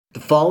The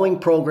following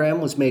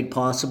program was made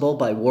possible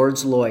by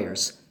Ward's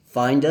Lawyers.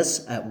 Find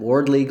us at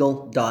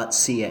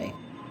wardlegal.ca.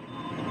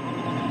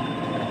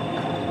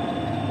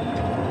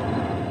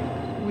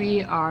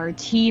 We are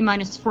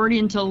T-minus 40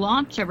 until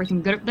launch.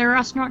 Everything good up there,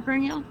 astronaut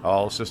Gringiel?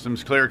 All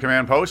systems clear,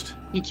 command post.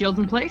 Heat shields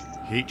in place?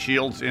 Heat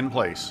shields in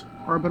place.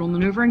 Orbital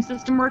maneuvering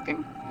system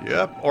working?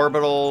 Yep,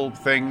 orbital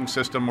thing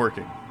system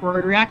working.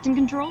 Forward reacting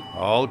control?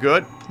 All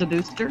good. The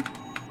booster?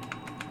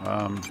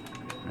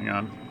 Hang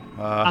on.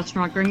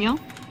 Astronaut Gringiel?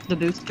 The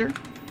booster?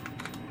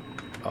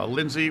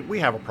 Lindsay, we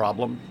have a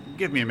problem.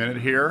 Give me a minute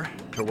here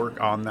to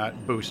work on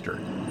that booster.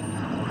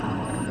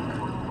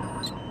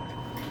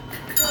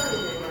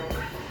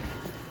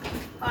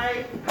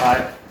 Hi.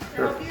 Hi.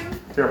 Can I help you?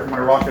 Here for my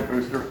rocket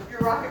booster.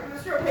 Your rocket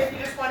booster? Okay, if you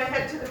just want to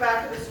head to the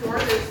back of the store,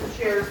 there's some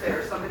chairs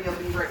there. Somebody will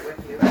be right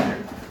with you.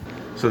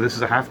 So this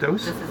is a half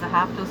dose? This is a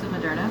half dose of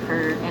Moderna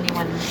for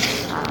anyone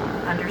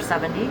under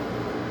 70.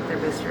 Their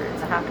booster.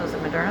 It's a half dose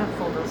of Moderna,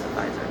 full dose of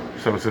Pfizer.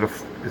 So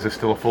is it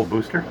still a full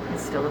booster?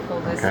 It's still a full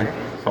booster. Okay.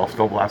 So I'll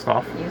still blast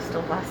off? You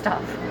still blast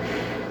off.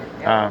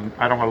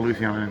 I don't want to lose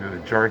you into the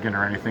jargon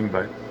or anything,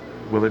 but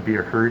will it be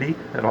a hurdy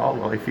at all?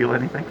 Will I feel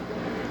anything?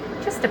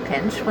 Just a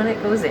pinch when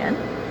it goes in.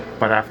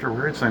 But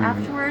afterwards?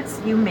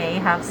 Afterwards, you may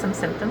have some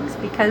symptoms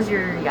because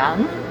you're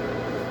young.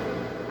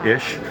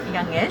 Ish.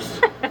 Youngish.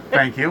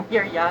 Thank you.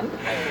 You're young.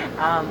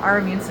 Our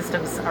immune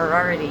systems are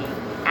already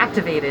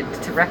activated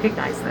to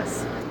recognize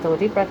this. So a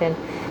deep breath in.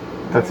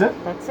 That's it?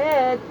 That's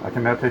it. I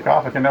can now take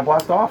off? I can now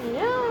blast off?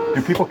 Yes.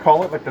 Do people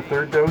call it like the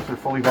third dose or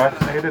fully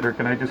vaccinated, or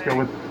can I just go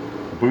with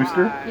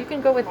booster? You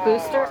can go with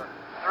booster.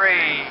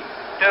 3,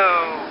 2,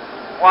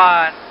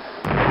 1.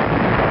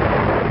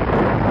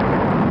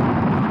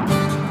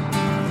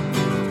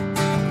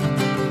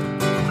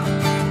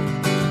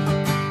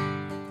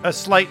 A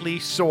slightly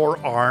sore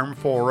arm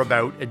for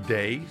about a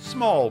day.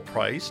 Small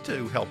price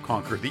to help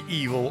conquer the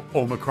evil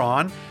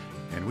Omicron.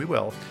 And we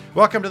will.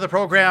 Welcome to the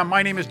program.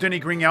 My name is Denis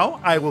Grignon.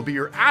 I will be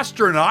your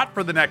astronaut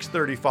for the next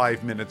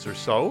 35 minutes or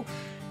so.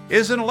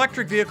 Is an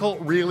electric vehicle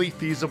really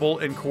feasible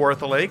in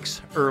Kawartha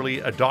Lakes?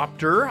 Early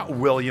adopter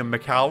William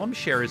McCallum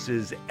shares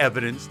his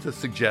evidence to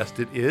suggest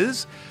it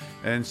is.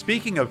 And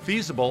speaking of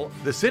feasible,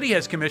 the city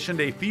has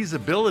commissioned a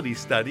feasibility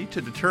study to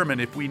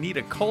determine if we need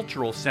a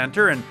cultural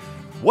center and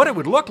what it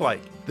would look like.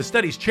 The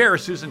study's chair,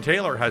 Susan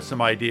Taylor, has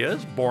some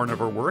ideas, born of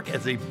her work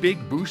as a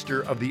big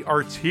booster of the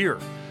arts here.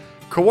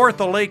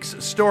 Kawartha Lakes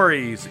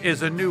Stories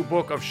is a new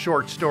book of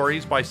short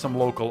stories by some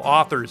local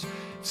authors.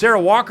 Sarah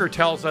Walker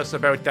tells us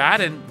about that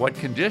and what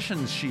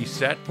conditions she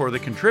set for the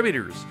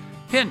contributors.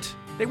 Hint,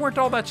 they weren't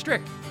all that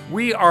strict.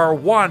 We are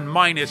 1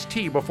 minus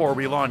T before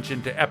we launch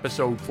into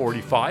episode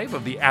 45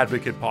 of the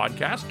Advocate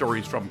podcast,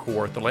 Stories from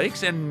Kawartha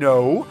Lakes. And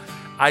no,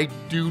 I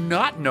do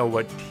not know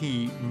what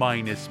T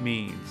minus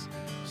means.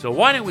 So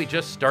why don't we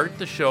just start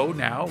the show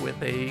now with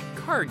a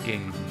card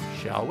game,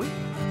 shall we?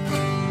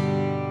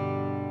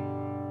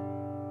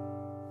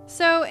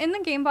 So in the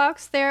game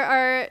box, there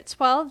are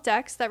 12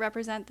 decks that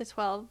represent the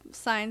 12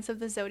 signs of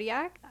the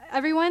zodiac.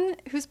 Everyone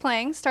who's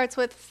playing starts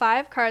with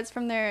 5 cards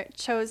from their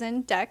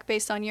chosen deck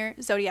based on your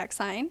zodiac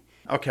sign.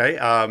 Okay,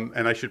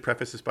 and I should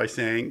preface this by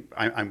saying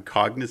I'm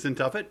cognizant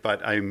of it,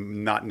 but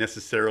I'm not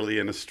necessarily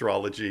an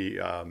astrology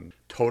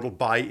total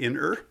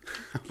buy-in-er,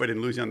 but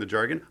in losing on the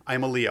jargon,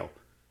 I'm a Leo.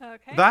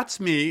 Okay.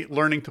 That's me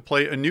learning to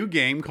play a new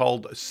game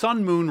called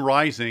Sun Moon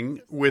Rising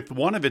with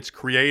one of its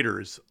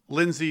creators,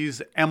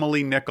 Lindsay's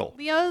Emily Nickel.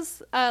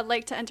 Leos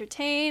like to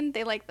entertain.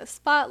 They like the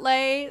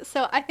spotlight.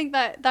 So I think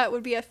that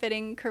would be a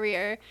fitting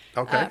career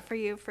for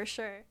you for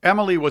sure.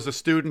 Emily was a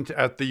student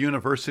at the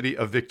University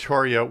of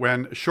Victoria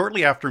when,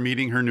 shortly after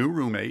meeting her new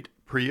roommate,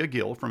 Priya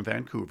Gill from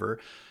Vancouver,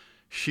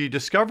 she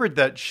discovered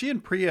that she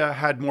and Priya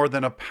had more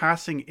than a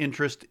passing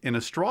interest in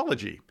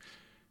astrology.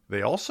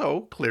 They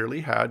also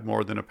clearly had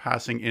more than a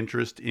passing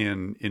interest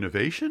in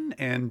innovation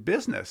and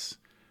business.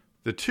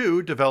 The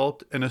two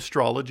developed an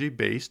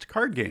astrology-based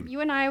card game.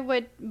 You and I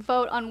would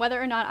vote on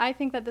whether or not I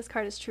think that this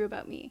card is true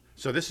about me.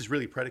 So this is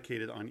really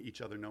predicated on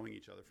each other knowing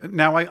each other.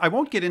 Now, I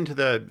won't get into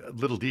the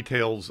little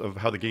details of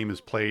how the game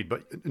is played,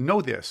 but know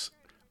this.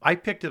 I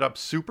picked it up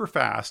super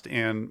fast,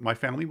 and my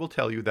family will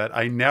tell you that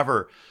I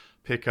never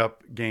pick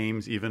up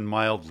games even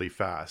mildly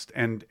fast.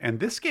 And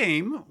this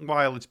game,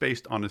 while it's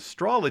based on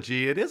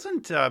astrology, it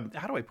isn't,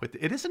 how do I put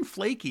it? It isn't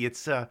flaky.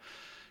 It's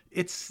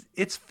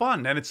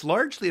fun, and it's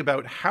largely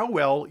about how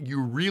well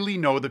you really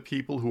know the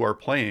people who are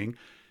playing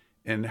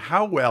and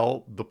how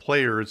well the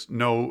players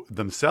know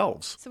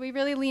themselves. So we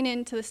really lean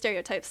into the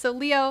stereotypes. So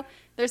Leo,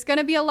 there's going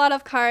to be a lot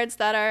of cards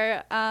that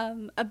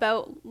are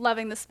about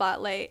loving the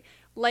spotlight,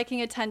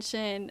 liking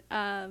attention.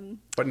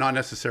 But not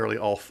necessarily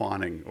all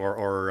fawning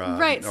or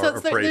right. Or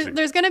praising.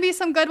 There's going to be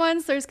some good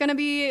ones. There's going to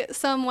be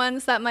some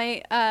ones that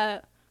might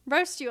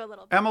roast you a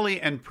little bit.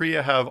 Emily and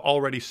Priya have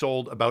already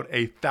sold about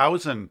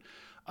 1,000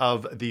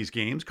 of these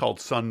games called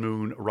Sun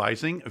Moon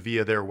Rising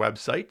via their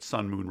website,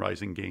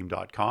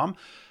 sunmoonrisinggame.com.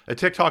 A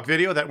TikTok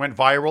video that went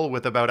viral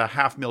with about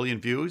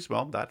 500,000 views.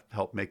 Well, that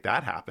helped make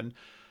that happen.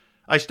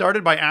 I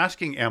started by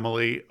asking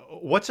Emily,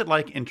 what's it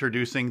like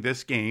introducing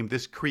this game,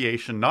 this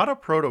creation, not a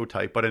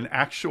prototype, but an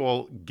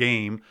actual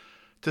game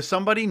to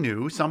somebody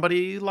new,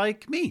 somebody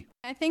like me?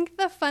 I think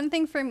the fun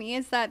thing for me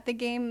is that the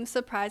game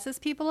surprises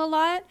people a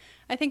lot.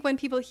 I think when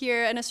people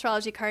hear an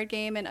astrology card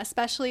game, and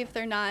especially if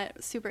they're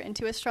not super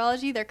into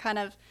astrology, they're kind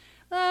of,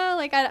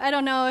 I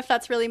don't know if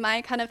that's really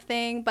my kind of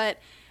thing. But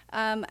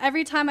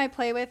every time I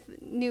play with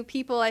new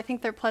people, I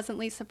think they're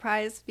pleasantly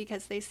surprised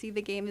because they see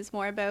the game is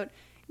more about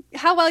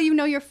how well you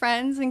know your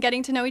friends and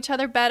getting to know each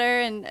other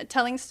better and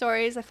telling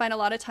stories. I find a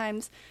lot of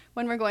times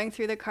when we're going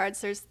through the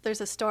cards,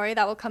 there's a story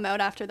that will come out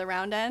after the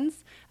round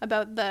ends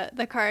about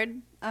the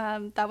card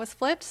that was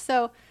flipped.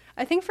 So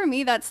I think for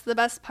me, that's the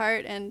best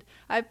part. And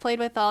I've played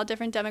with all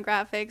different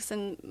demographics,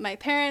 and my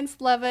parents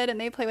love it and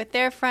they play with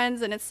their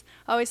friends. And it's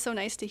always so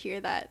nice to hear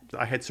that.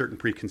 I had certain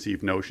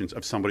preconceived notions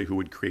of somebody who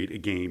would create a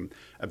game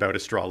about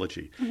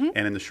astrology.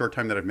 And in the short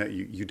time that I've met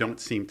you, you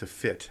don't seem to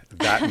fit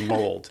that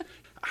mold.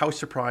 How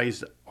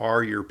surprised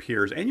are your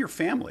peers and your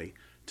family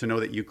to know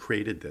that you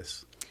created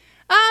this?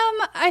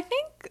 I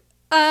think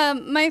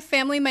my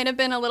family might have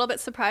been a little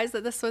bit surprised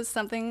that this was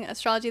something,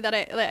 astrology, that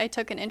I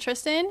took an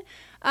interest in.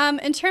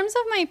 In terms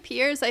of my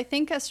peers, I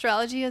think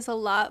astrology is a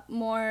lot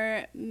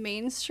more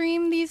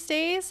mainstream these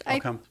days. How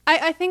come?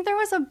 I think there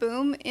was a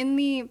boom in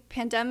the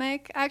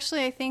pandemic.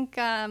 Actually, I think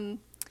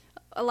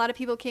a lot of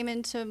people came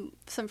into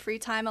some free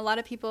time. A lot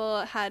of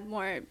people had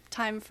more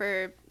time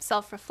for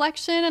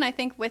self-reflection. And I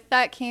think with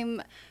that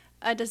came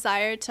a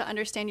desire to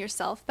understand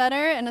yourself better.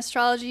 And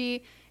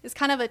astrology is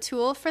kind of a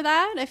tool for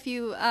that. If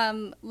you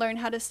learn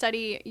how to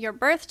study your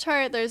birth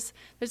chart, there's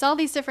all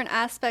these different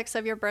aspects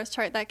of your birth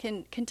chart that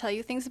can tell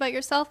you things about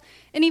yourself.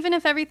 And even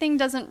if everything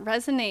doesn't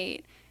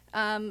resonate,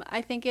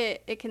 I think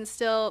it can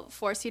still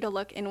force you to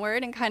look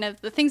inward, and kind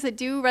of the things that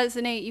do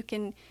resonate, you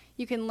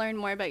can learn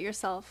more about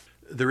yourself.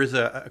 There is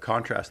a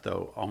contrast,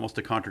 though, almost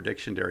a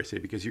contradiction, dare I say,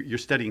 because you're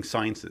studying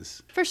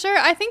sciences. For sure.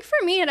 I think for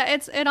me,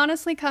 it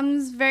honestly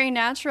comes very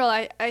natural.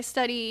 I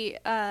study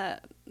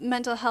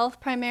mental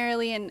health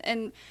primarily,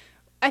 and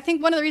I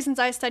think one of the reasons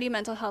I study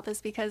mental health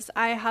is because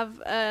I have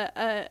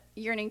a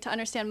yearning to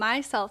understand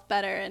myself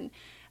better, and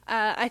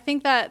I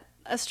think that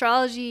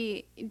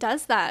astrology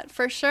does that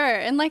for sure.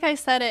 And like I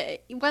said,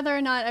 whether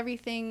or not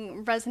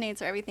everything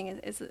resonates or everything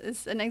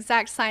is an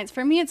exact science,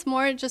 for me it's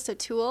more just a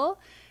tool.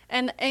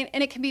 And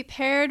it can be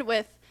paired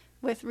with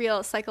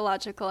real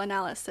psychological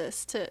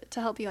analysis to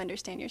help you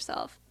understand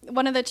yourself.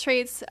 One of the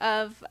traits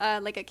of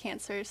like a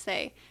Cancer,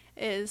 say,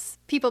 is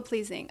people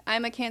pleasing.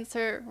 I'm a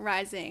Cancer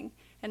rising,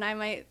 and I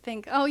might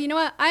think, oh, you know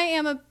what? I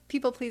am a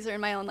people pleaser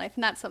in my own life,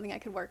 and that's something I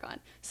could work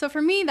on. So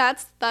for me,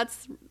 that's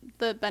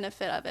the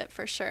benefit of it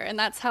for sure. And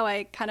that's how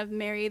I kind of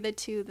marry the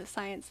two, the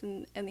science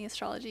and the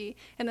astrology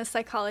and the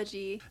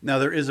psychology. Now,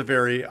 there is a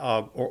very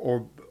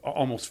or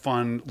almost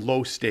fun,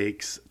 low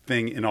stakes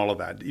thing in all of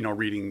that,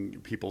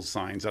 reading people's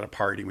signs at a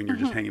party when you're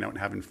just hanging out and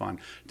having fun.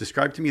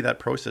 Describe to me that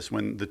process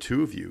when the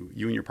two of you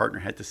and your partner,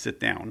 had to sit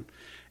down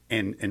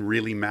and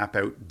really map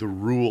out the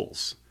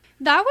rules.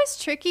 That was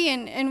tricky,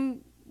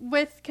 and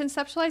with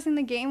conceptualizing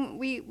the game,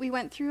 we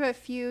went through a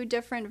few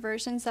different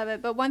versions of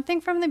it. But one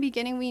thing from the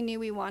beginning we knew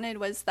we wanted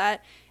was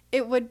that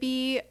it would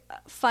be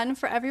fun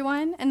for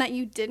everyone, and that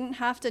you didn't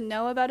have to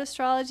know about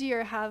astrology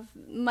or have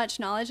much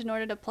knowledge in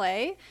order to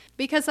play.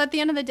 Because at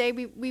the end of the day,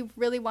 we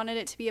really wanted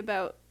it to be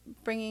about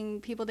bringing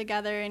people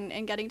together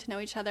and getting to know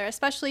each other.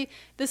 Especially,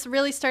 this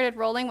really started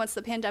rolling once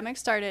the pandemic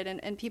started,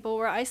 and people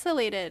were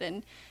isolated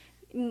and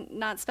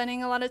not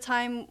spending a lot of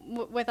time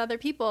with other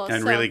people.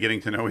 And really getting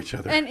to know each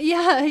other. And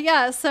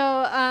yeah.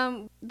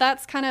 So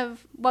that's kind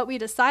of what we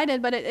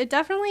decided. But it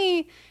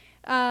definitely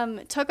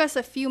took us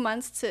a few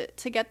months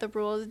to get the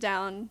rules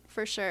down,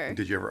 for sure.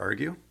 Did you ever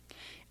argue?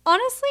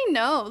 Honestly,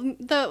 no.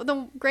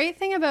 The great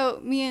thing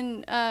about me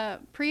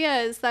and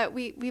Priya is that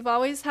we've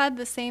always had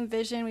the same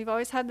vision. We've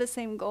always had the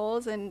same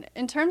goals. And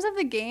in terms of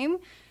the game,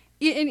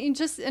 and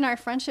just in our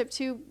friendship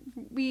too,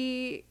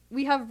 we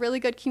have really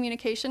good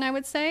communication, I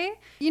would say.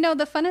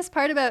 The funnest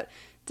part about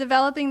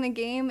developing the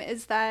game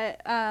is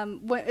that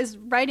is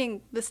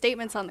writing the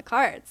statements on the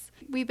cards.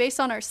 We base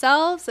on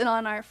ourselves and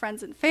on our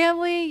friends and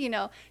family,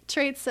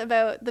 traits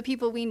about the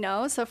people we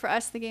know. So for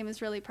us, the game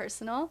is really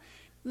personal.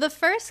 The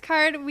first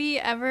card we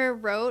ever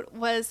wrote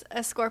was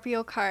a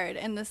Scorpio card,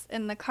 and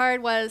the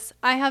card was,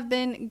 "I have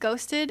been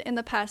ghosted in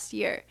the past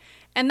year."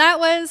 And that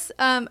was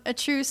a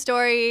true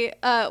story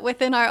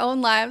within our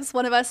own lives.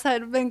 One of us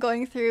had been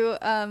going through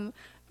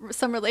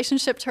some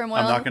relationship turmoil.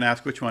 I'm not going to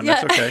ask which one.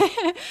 Yeah. That's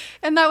okay.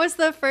 And that was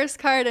the first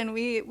card, and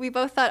we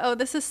both thought, oh,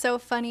 this is so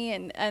funny,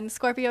 and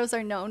Scorpios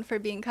are known for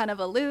being kind of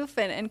aloof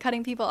and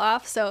cutting people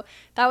off. So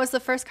that was the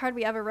first card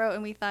we ever wrote,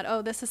 and we thought,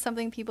 oh, this is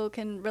something people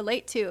can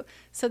relate to.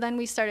 So then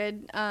we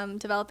started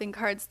developing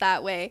cards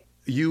that way.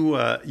 You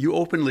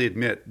openly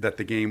admit that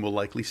the game will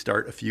likely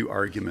start a few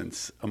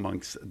arguments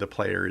amongst the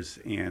players,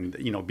 and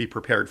be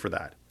prepared for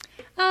that.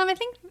 I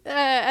think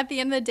at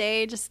the end of the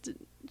day, just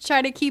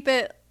try to keep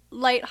it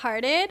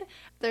lighthearted.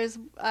 There's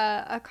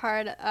a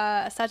card,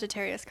 a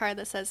Sagittarius card,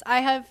 that says,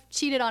 "I have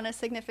cheated on a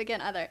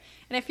significant other."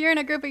 And if you're in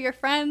a group of your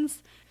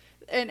friends,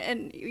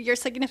 and your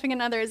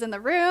significant other is in the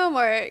room,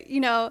 or,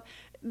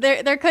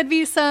 there could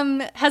be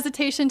some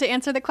hesitation to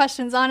answer the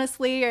questions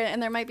honestly,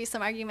 and there might be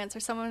some arguments, or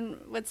someone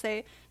would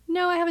say,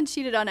 no, I haven't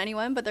cheated on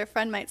anyone, but their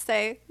friend might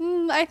say,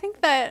 I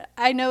think that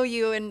I know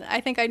you, and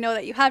I think I know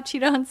that you have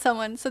cheated on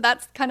someone. So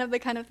that's kind of the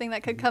kind of thing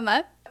that could come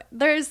up.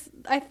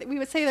 We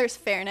would say there's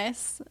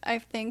fairness, I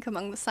think,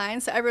 among the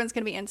signs. So everyone's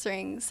going to be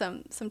answering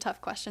some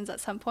tough questions at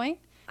some point.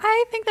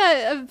 I think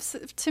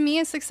that, to me,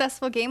 a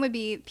successful game would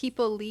be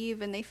people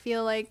leave and they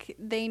feel like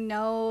they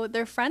know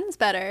their friends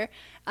better.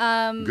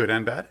 Good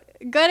and bad?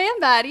 Good and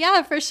bad,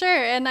 yeah, for sure.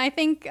 And I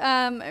think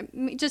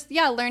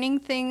learning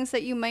things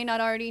that you might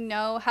not already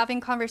know,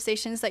 having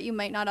conversations that you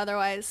might not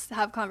otherwise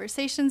have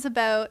conversations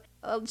about,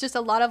 just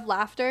a lot of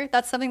laughter.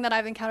 That's something that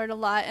I've encountered a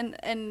lot.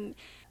 And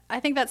I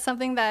think that's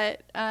something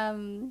that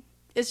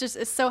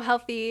is so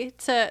healthy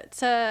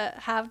to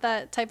have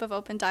that type of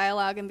open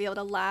dialogue and be able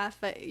to laugh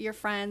at your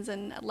friends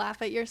and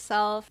laugh at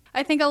yourself.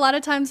 I think a lot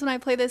of times when I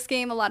play this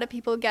game, a lot of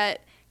people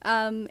get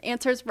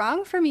answers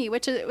wrong for me,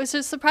 which was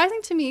just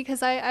surprising to me,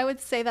 because I would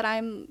say that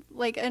I'm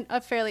like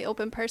a fairly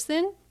open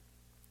person.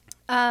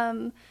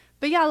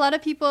 But yeah, a lot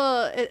of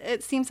people,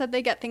 it seems that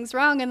they get things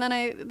wrong, and then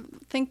I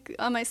think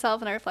on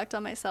myself and I reflect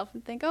on myself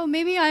and think, oh,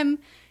 maybe I'm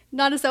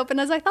not as open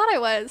as I thought I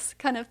was,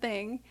 kind of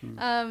thing.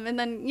 And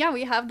then, yeah,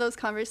 we have those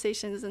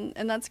conversations,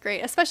 and that's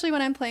great, especially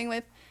when I'm playing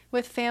with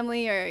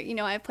family, or,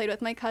 I've played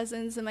with my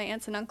cousins and my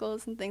aunts and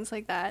uncles and things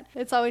like that.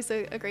 It's always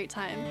a great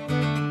time.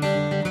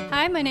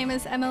 Hi, my name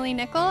is Emily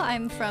Nickel.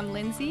 I'm from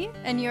Lindsay,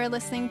 and you're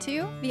listening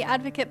to the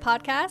Advocate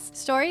Podcast,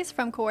 Stories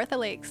from Kawartha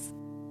Lakes.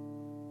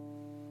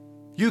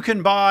 You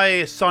can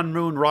buy Sun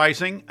Moon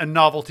Rising, a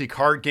novelty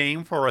card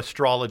game for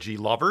astrology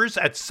lovers,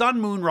 at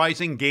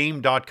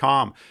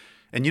sunmoonrising.game.com.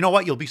 And you know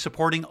what? You'll be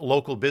supporting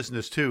local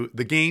business too.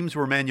 The games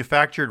were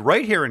manufactured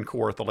right here in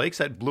Kawartha Lakes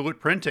at Blewett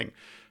Printing.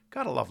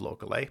 Gotta love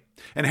local, eh?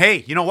 And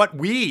hey, you know what?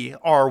 We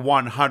are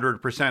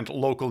 100%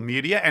 local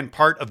media and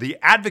part of the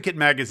Advocate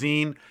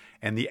magazine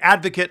and the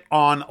Advocate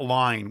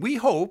Online. We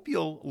hope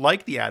you'll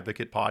like the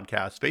Advocate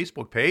Podcast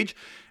Facebook page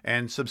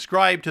and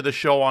subscribe to the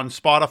show on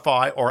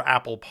Spotify or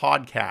Apple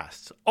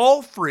Podcasts.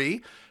 All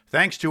free,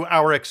 thanks to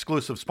our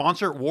exclusive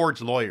sponsor,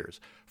 Ward's Lawyers.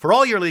 For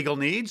all your legal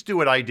needs, do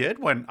what I did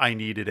when I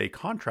needed a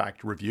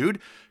contract reviewed.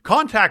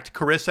 Contact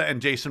Carissa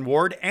and Jason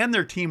Ward and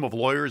their team of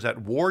lawyers at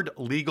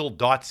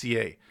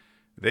wardlegal.ca.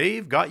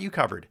 They've got you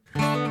covered.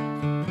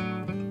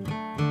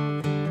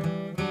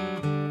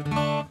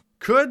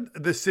 Could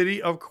the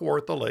city of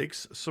Kawartha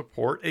Lakes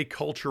support a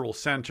cultural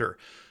center?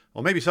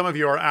 Well, maybe some of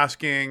you are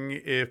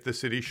asking if the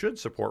city should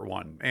support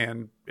one.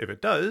 And if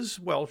it does,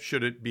 well,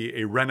 should it be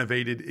a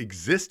renovated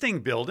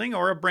existing building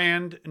or a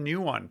brand new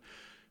one?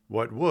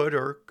 What would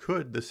or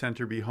could the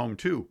center be home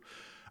to?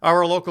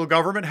 Our local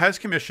government has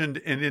commissioned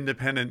an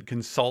independent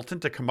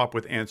consultant to come up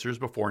with answers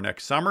before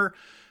next summer,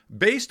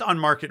 based on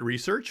market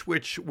research,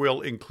 which will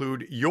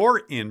include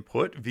your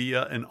input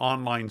via an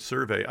online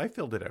survey. I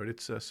filled it out.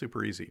 It's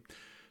super easy.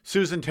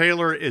 Susan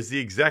Taylor is the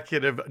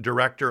executive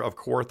director of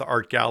Kawartha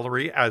Art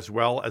Gallery, as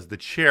well as the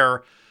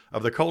chair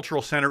of the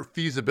Cultural Center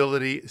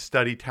Feasibility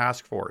Study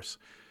Task Force.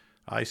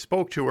 I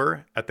spoke to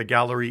her at the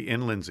gallery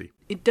in Lindsay.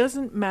 It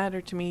doesn't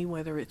matter to me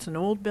whether it's an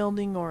old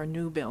building or a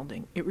new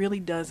building. It really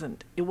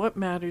doesn't. What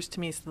matters to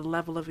me is the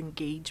level of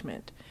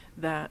engagement,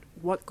 that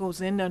what goes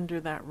in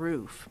under that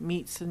roof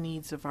meets the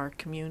needs of our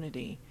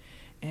community.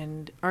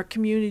 And our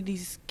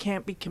communities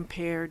can't be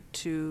compared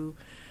to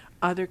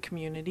other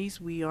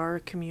communities. We are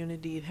a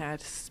community that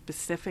has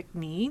specific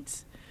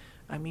needs.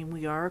 I mean,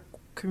 we are a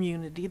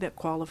community that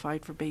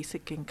qualified for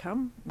basic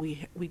income.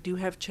 We do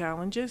have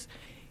challenges.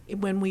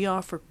 When we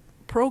offer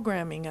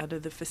programming out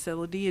of the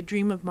facility, a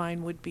dream of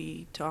mine would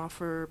be to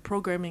offer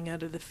programming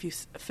out of the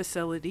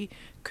facility,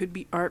 could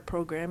be art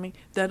programming,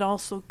 that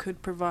also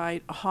could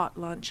provide a hot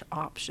lunch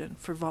option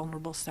for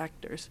vulnerable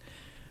sectors,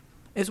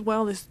 as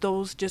well as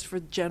those just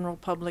for the general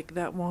public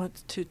that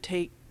want to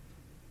take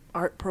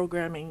art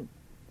programming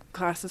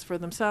classes for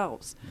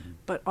themselves,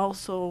 but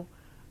also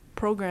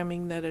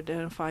programming that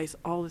identifies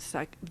all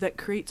the that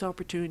creates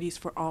opportunities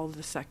for all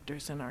the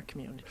sectors in our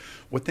community.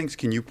 What things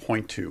can you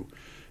point to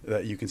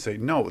that you can say,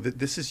 no,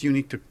 this is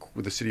unique to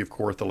the city of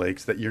Kawartha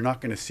Lakes that you're not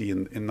going to see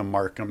in the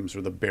Markhams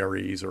or the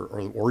Barries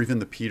or even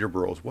the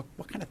Peterboroughs?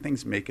 What kind of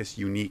things make us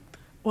unique?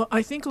 Well,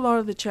 I think a lot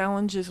of the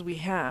challenges we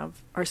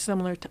have are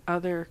similar to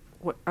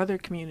what other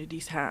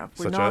communities have.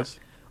 Such as?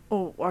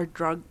 Our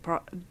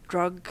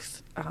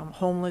drugs,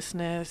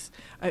 homelessness.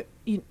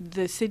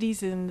 The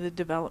city's in the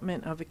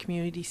development of a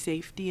community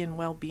safety and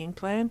well-being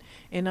plan,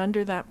 and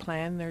under that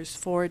plan, there's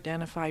 4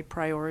 identified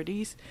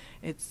priorities.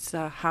 It's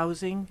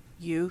housing,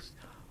 youth,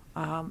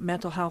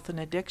 mental health and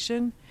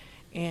addiction,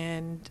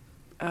 and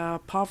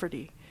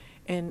poverty.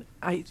 And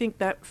I think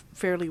that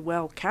fairly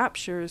well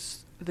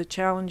captures the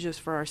challenges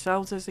for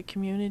ourselves as a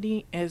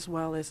community as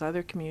well as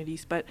other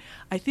communities. But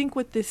I think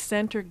what this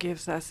center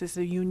gives us is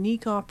a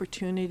unique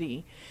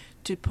opportunity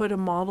to put a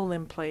model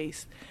in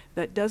place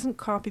that doesn't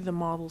copy the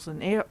models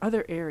in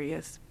other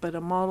areas, but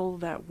a model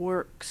that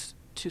works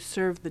to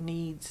serve the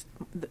needs,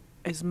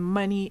 as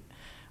many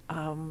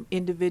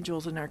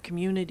individuals in our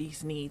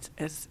community's needs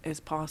as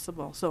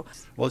possible. So,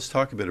 Well, let's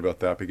talk a bit about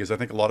that, because I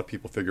think a lot of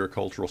people figure a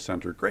cultural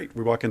center, great,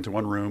 we walk into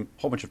one room,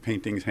 a whole bunch of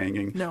paintings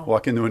hanging. No.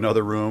 Walk into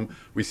another room,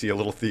 we see a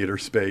little theater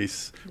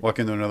space. Walk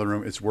into another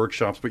room, it's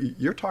workshops. But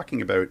you're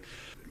talking about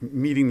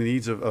meeting the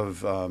needs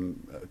of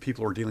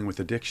people who are dealing with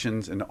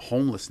addictions and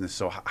homelessness.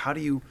 So how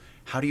do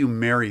you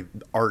marry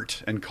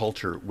art and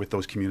culture with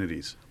those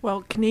communities?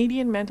 well,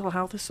 Canadian Mental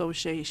Health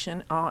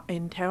Association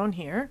in town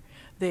here,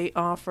 they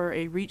offer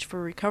a Reach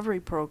for Recovery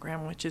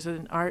program, which is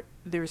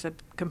there's a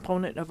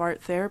component of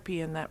art therapy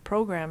in that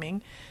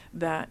programming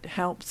that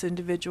helps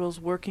individuals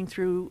working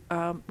through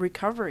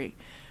recovery.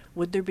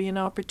 Would there be an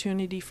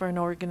opportunity for an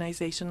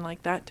organization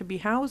like that to be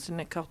housed in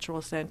a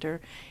cultural center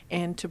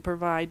and to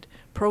provide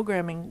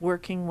programming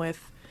working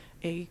with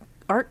a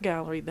art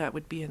gallery that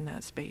would be in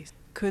that space?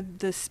 Could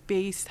the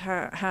space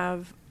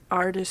have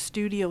artist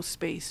studio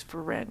space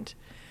for rent,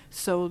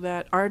 so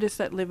that artists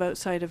that live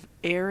outside of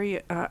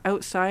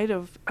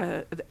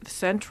the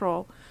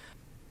central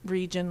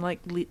region like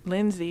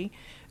Lindsay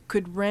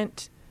could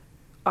rent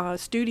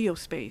studio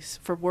space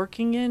for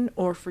working in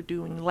or for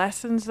doing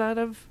lessons out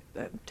of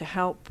to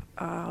help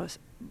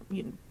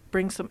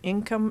bring some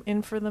income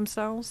in for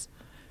themselves?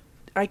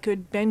 I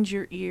could bend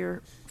your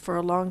ear for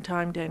a long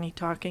time, Danny,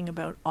 talking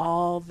about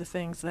all the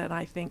things that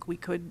I think we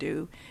could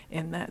do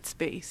in that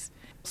space.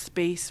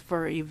 Space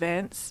for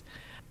events,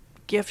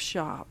 gift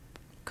shop,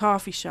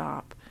 coffee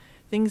shop,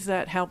 things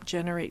that help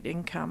generate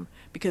income,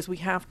 because we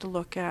have to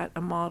look at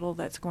a model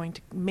that's going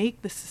to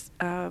make this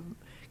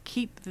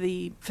keep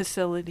the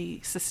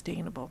facility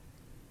sustainable.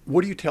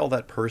 What do you tell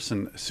that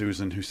person,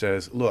 Susan, who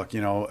says, look,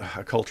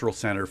 a cultural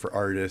center for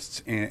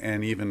artists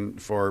and even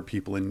for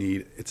people in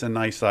need, it's a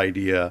nice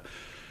idea,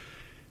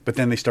 but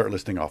then they start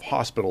listing off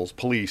hospitals,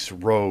 police,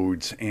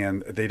 roads,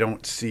 and they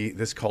don't see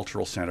this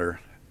cultural center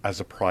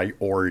as a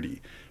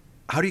priority.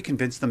 How do you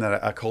convince them that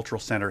a cultural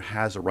center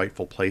has a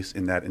rightful place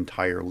in that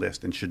entire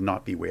list and should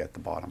not be way at the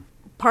bottom?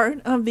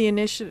 Part of the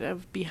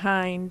initiative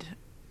behind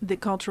the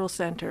cultural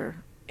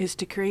center is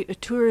to create a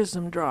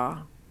tourism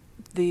draw.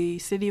 The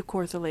city of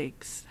Kawartha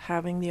Lakes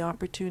having the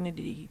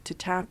opportunity to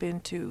tap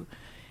into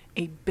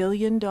a $1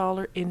 billion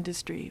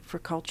industry for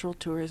cultural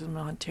tourism in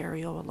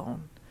Ontario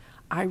alone.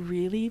 I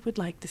really would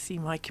like to see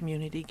my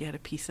community get a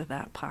piece of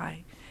that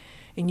pie.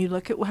 And you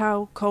look at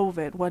how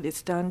COVID, what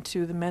it's done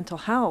to the mental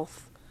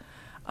health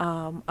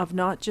of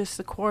not just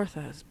the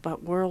Kawarthas,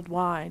 but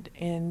worldwide,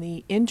 and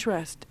the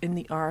interest in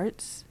the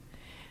arts,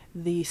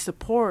 the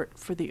support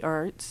for the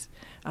arts,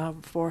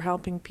 for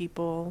helping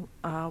people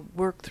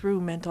work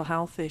through mental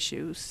health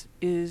issues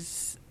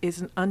is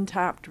an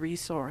untapped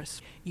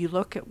resource. You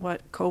look at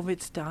what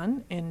COVID's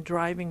done in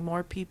driving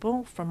more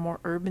people from more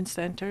urban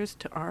centers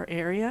to our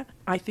area.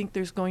 I think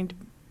I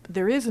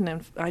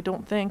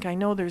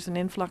know there's an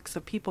influx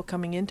of people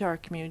coming into our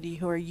community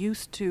who are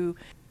used to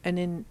an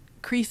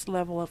increased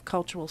level of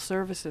cultural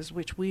services,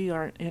 which we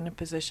aren't in a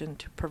position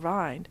to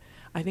provide.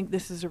 I think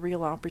this is a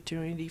real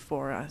opportunity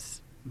for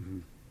us. Mm-hmm.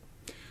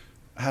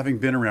 Having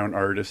been around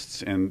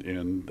artists,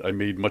 and I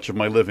made much of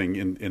my living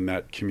in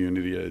that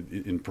community,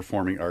 in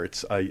performing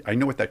arts, I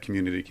know what that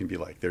community can be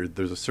like.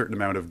 There's a certain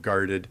amount of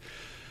guarded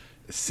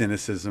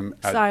cynicism.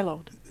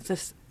 Siloed.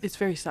 It's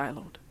very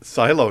siloed.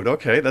 Siloed,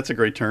 okay, that's a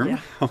great term. Yeah.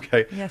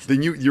 Okay, yes.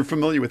 Then you're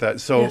familiar with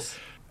that. So yes.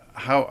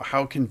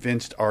 How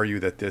convinced are you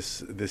that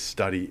this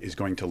study is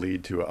going to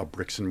lead to a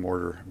bricks and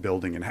mortar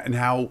building, and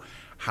how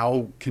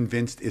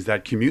convinced is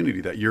that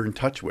community that you're in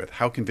touch with?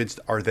 How convinced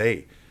are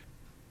they?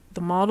 The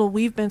model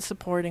we've been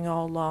supporting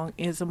all along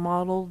is a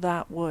model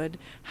that would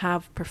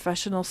have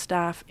professional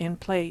staff in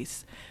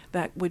place,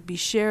 that would be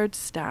shared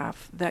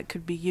staff that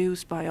could be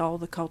used by all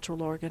the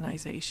cultural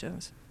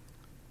organizations.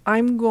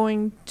 I'm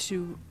going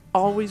to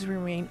always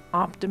remain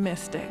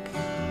optimistic.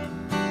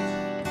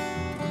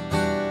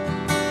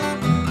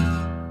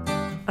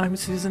 I'm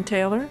Susan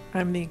Taylor.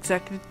 I'm the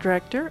Executive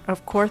Director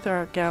of Kawartha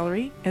Art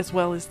Gallery, as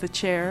well as the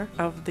Chair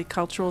of the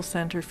Cultural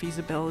Center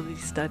Feasibility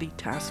Study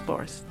Task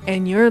Force.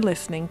 And you're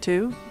listening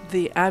to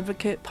the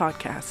Advocate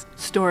Podcast,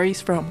 Stories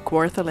from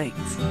Kawartha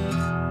Lakes.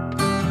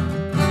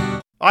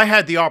 I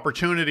had the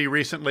opportunity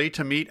recently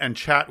to meet and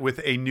chat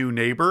with a new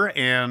neighbor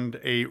and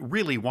a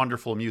really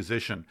wonderful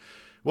musician.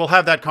 We'll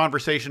have that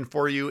conversation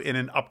for you in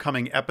an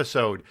upcoming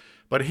episode.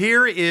 But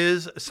here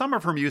is some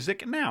of her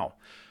music now.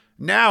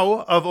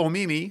 Now of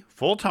Omimi,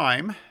 full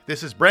time.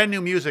 This is brand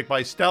new music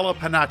by Stella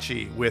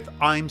Panacci with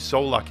I'm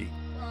So Lucky.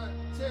 1,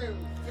 2,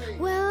 3.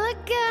 Well, I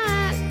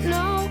got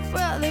no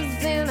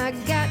brothers and I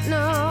got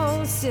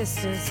no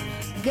sisters,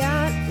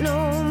 got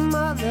no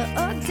mother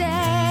or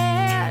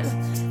dad.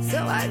 So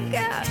I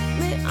got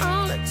me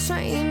on a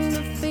train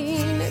to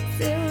Phoenix,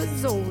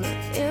 Arizona,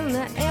 and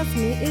they asked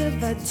me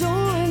if I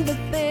joined the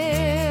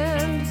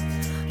band.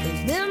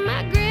 But then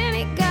my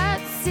granny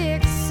got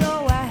sick,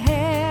 so I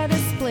had to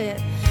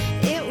split.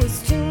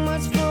 Too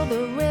much for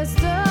the rest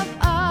of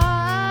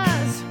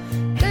us.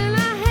 Then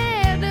I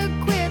had to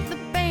quit the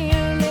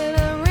band and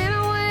I ran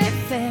away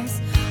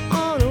fast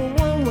on a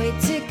one-way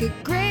ticket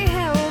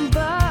Greyhound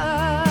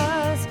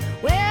bus.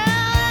 Well,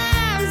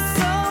 I'm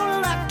so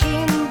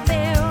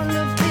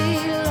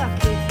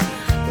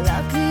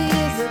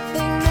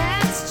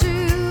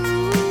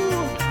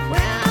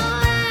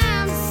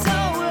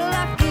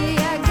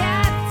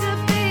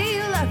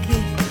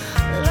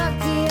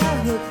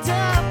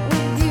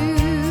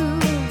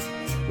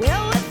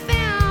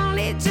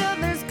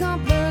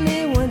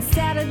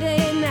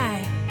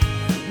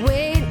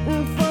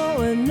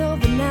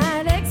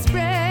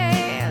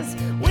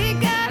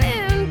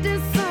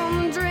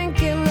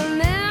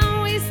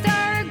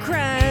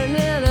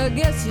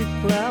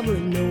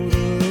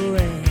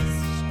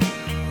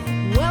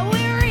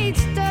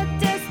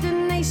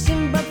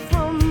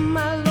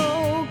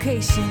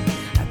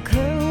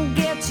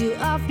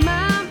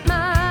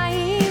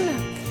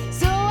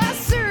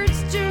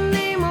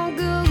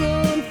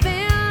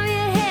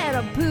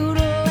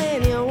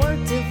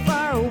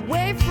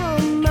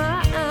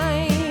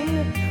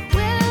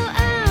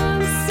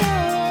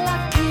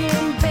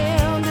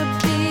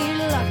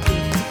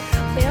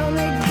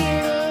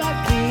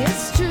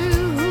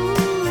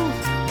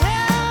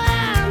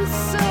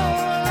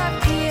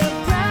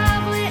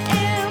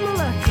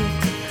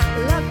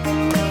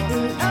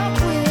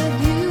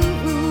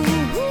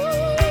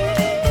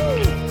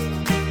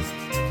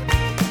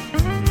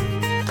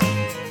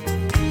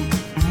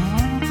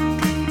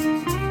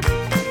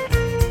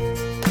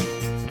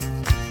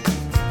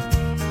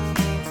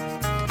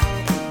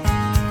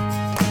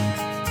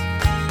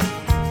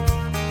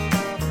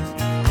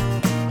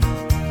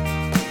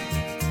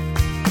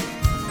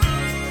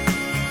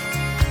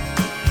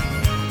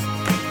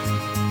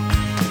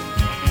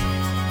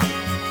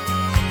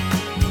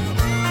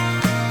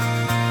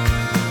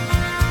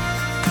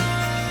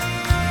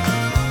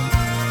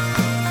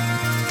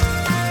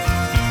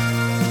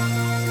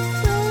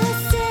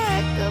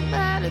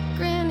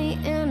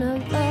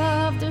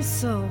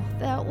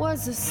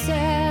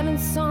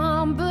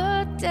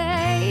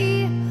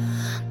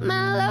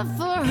love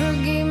for her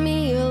gave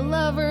me a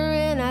lover,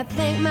 and I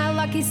thank my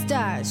lucky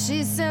stars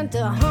she sent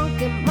a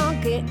hunky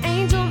monkey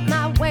angel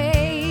my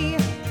way.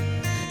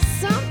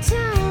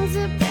 Sometimes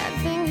a bad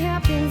thing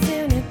happens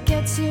and it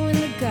gets you in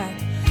the gut,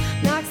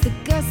 knocks the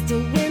gust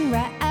of wind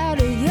right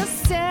out of your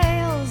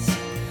sails.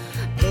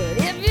 But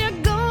if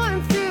you're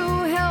going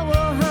through hell,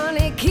 well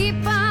honey,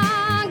 keep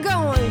on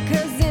going,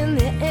 'cause in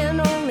the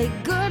end only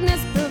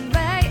goodness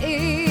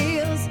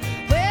prevails.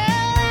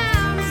 Well,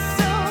 I'm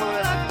so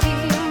lucky,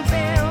 I'm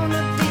bound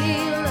to be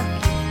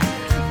lucky.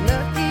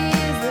 Lucky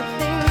is the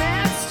thing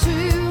that's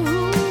true.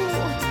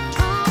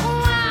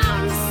 Oh,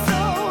 I'm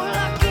so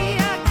lucky,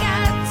 I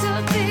got to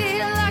be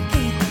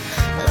lucky.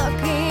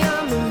 Lucky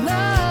I'm in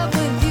love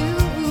with you.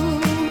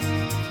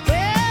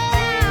 Well,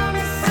 I'm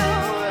so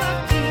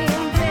lucky,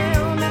 I'm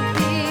bound to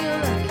be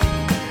lucky.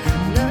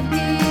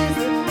 Lucky is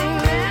the thing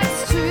that's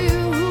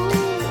true.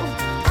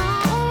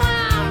 Oh,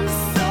 I'm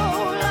so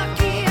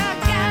lucky, I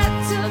got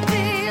to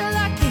be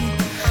lucky.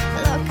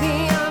 Lucky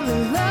I'm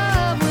in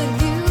love with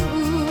you.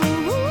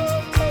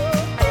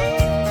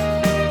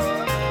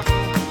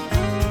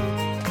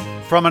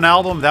 From an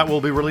album that will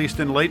be released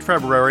in late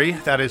February,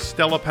 that is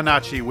Stella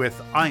Panacci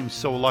with I'm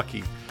So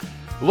Lucky.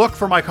 Look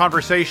for my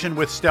conversation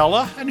with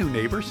Stella, a new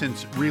neighbor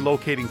since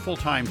relocating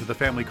full-time to the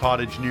family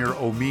cottage near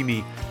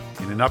Omimi,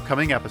 in an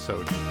upcoming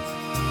episode.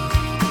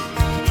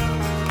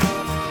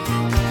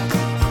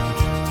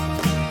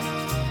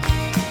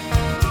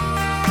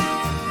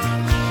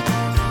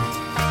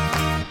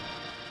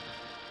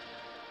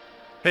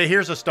 Hey,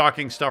 here's a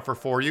stocking stuffer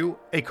for you,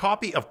 a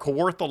copy of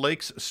Kawartha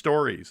Lakes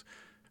Stories.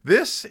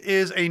 This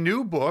is a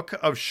new book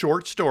of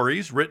short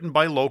stories written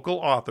by local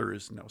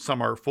authors. Now,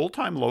 some are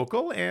full-time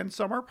local and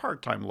some are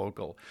part-time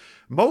local.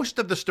 Most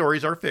of the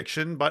stories are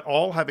fiction, but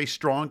all have a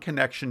strong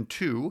connection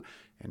to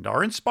and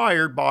are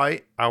inspired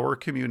by our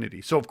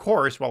community. So, of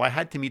course, I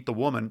had to meet the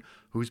woman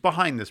who's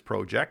behind this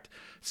project.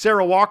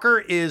 Sarah Walker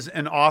is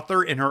an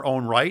author in her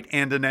own right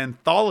and an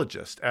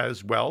anthologist,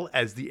 as well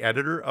as the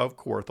editor of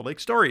Kawartha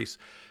Lakes Stories.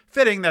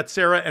 Fitting that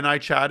Sarah and I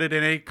chatted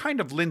in a kind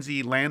of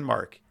Lindsay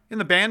landmark, in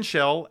the band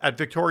shell at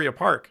Victoria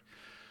Park.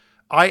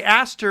 I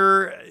asked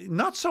her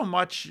not so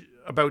much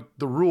about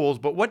the rules,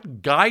 but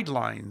what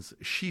guidelines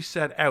she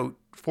set out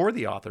for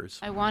the authors.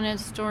 I wanted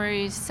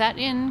stories set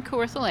in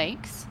Kawartha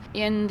Lakes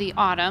in the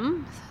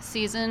autumn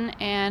season,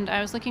 and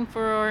I was looking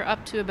for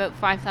up to about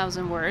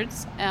 5,000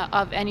 words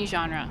of any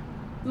genre.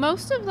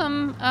 Most of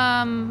them,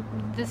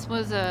 this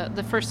was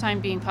the first time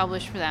being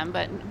published for them,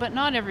 but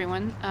not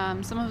everyone.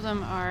 Some of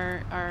them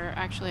are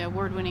actually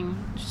award-winning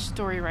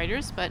story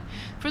writers, but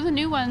for the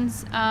new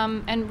ones,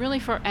 and really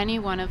for any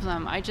one of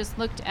them, I just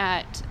looked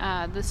at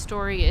the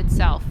story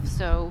itself.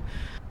 So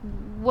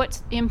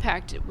what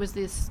impact was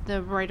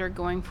the writer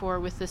going for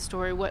with this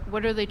story?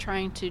 What are they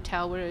trying to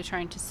tell? What are they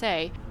trying to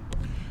say?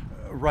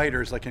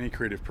 Writers, like any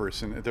creative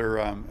person,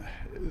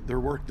 their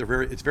work,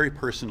 it's very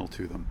personal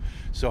to them.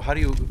 So how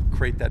do you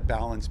create that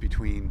balance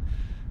between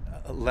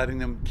letting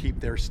them keep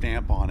their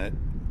stamp on it,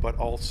 but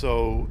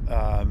also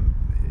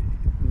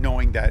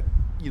knowing that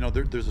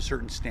there's a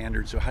certain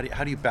standard? So how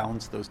do you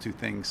balance those two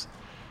things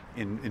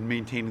in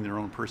maintaining their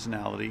own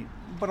personality,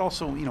 but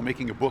also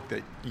making a book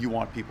that you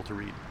want people to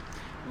read?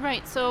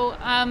 Right. So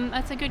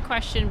that's a good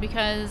question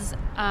because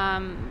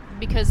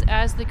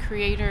as the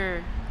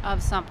creator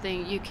of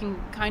something, you can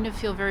kind of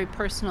feel very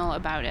personal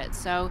about it.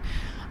 So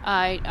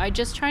I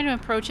just try to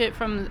approach it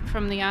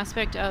from the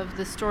aspect of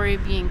the story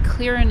being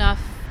clear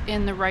enough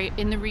in the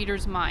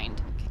reader's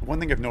mind. One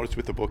thing I've noticed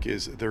with the book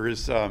is there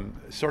is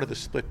sort of the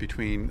split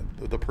between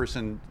the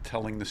person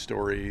telling the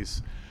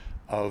stories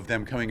of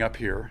them coming up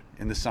here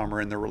in the summer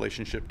and their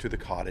relationship to the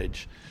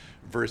cottage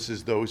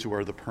versus those who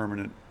are the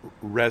permanent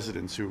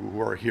residents who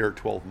are here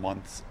 12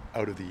 months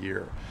out of the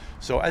year.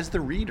 So as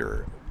the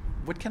reader,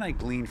 what can I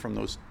glean from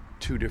those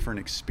two different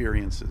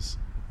experiences?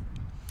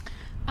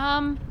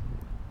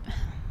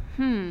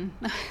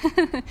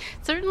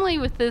 Certainly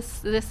with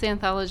this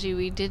anthology,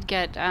 we did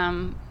get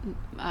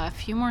a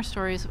few more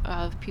stories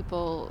of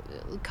people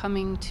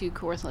coming to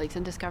Kawartha Lakes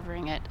and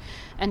discovering it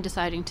and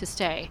deciding to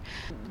stay.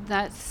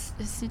 It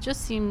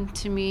just seemed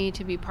to me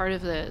to be part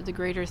of the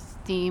greater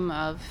theme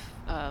of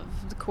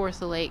the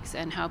Kawartha Lakes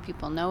and how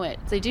people know it.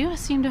 They do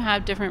seem to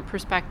have different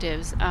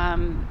perspectives. I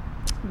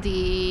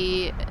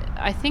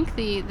think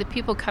the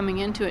people coming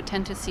into it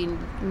tend to see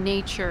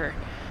nature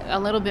a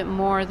little bit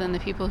more than the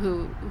people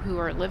who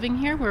are living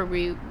here,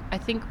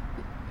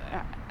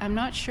 I'm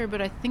not sure,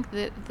 but I think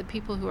that the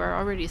people who are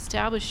already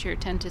established here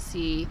tend to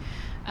see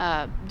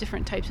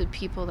different types of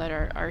people that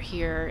are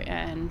here,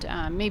 and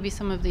maybe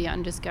some of the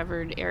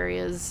undiscovered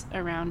areas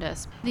around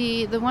us.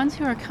 The ones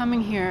who are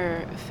coming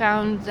here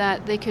found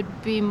that they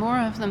could be more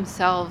of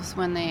themselves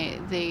when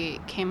they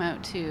came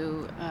out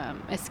to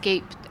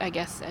escape, I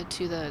guess,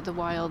 to the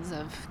wilds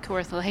of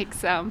Kawartha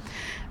Lakes.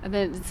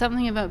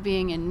 Something about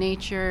being in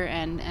nature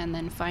and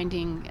then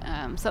finding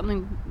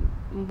something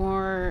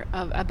more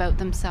about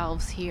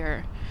themselves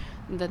here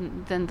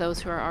than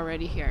those who are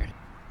already here.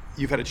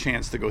 You've had a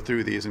chance to go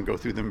through these and go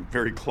through them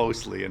very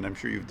closely, and I'm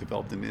sure you've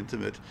developed an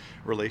intimate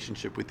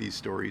relationship with these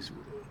stories.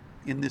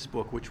 in this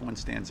book, which one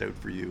stands out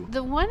for you?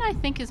 The one I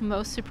think is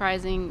most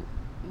surprising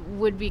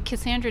would be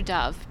Cassandra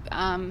Dove.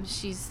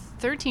 She's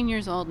 13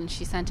 years old and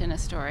she sent in a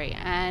story,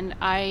 and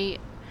I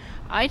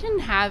didn't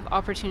have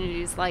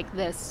opportunities like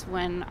this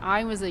when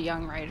I was a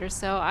young writer,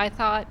 so I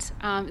thought,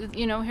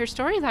 her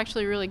story is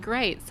actually really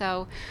great.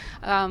 So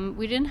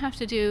we didn't have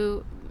to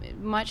do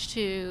much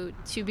to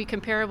be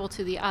comparable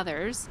to the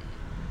others.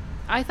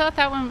 I thought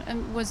that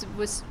one was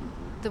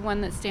the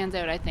one that stands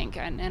out, I think,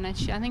 and I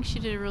think she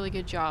did a really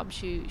good job.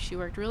 She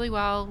worked really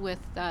well with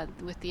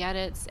the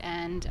edits,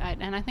 and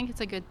I think it's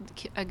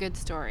a good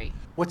story.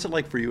 What's it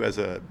like for you as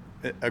a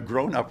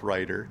grown-up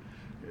writer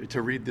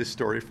to read this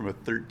story from a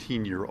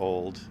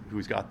 13-year-old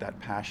who's got that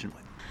passion?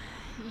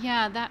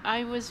 Yeah, that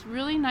I was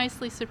really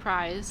nicely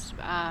surprised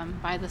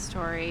by the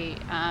story,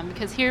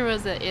 because here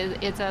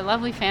it's a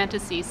lovely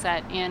fantasy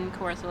set in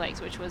Kawartha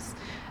Lakes, which was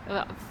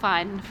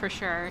fun for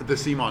sure. The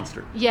sea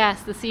monster.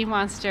 Yes, the sea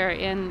monster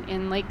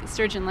in Lake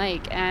Sturgeon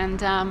Lake,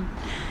 and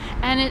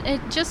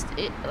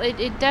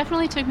it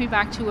definitely took me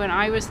back to when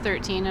I was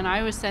 13 and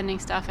I was sending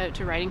stuff out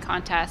to writing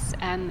contests,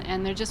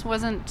 and there just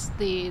wasn't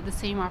the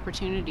same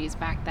opportunities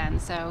back then.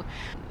 So.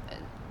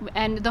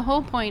 And the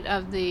whole point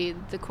of the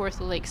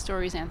Kawartha Lakes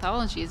Stories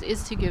anthologies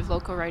is to give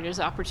local writers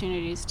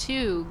opportunities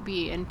to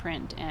be in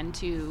print and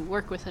to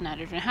work with an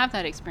editor and have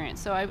that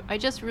experience. So I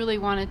just really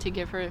wanted to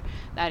give her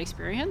that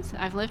experience.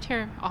 I've lived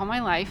here all my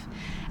life,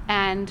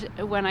 and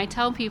when I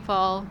tell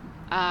people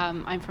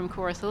I'm from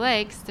Kawartha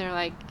Lakes, they're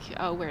like,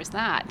 oh, where's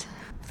that?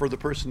 For the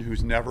person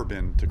who's never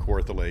been to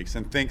Kawartha Lakes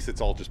and thinks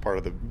it's all just part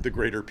of the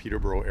greater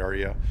Peterborough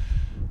area,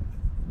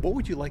 what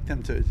would you like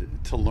them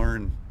to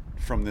learn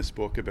from this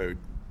book about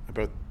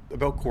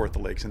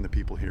Kawartha Lakes and the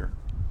people here?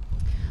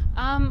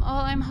 Well,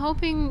 I'm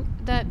hoping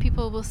that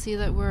people will see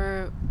that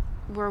we're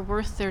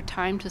worth their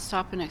time to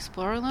stop and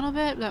explore a little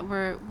bit, that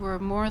we're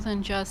more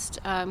than just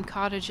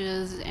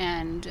cottages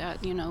and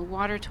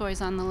water toys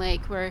on the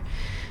lake.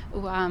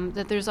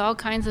 That there's all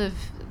kinds of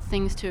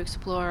things to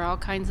explore, all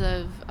kinds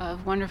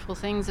of wonderful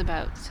things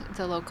about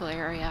the local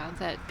area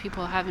that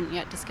people haven't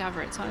yet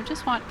discovered. So I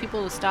just want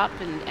people to stop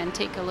and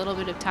take a little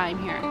bit of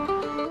time here.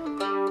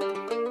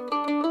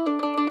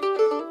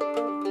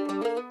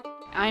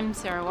 I'm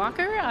Sarah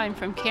Walker. I'm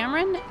from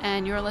Cameron,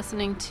 and you're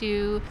listening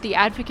to the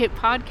Advocate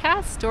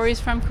Podcast, Stories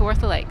from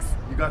Kawartha Lakes.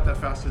 You got that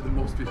faster than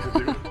most people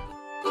do.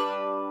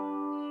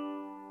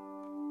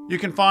 You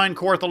can find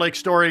Kawartha Lake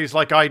stories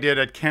like I did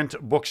at Kent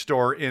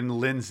Bookstore in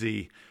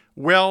Lindsay.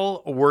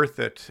 Well worth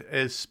it,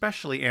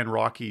 especially Anne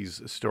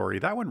Rocky's story.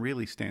 That one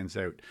really stands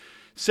out.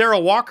 Sarah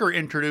Walker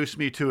introduced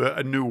me to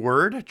a new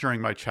word during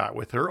my chat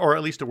with her, or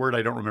at least a word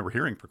I don't remember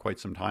hearing for quite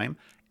some time,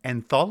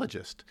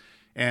 anthologist.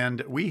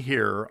 And we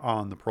here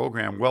on the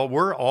program, well,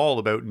 we're all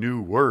about new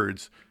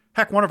words.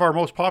 Heck, one of our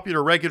most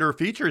popular regular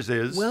features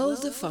is...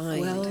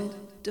 Well-defined.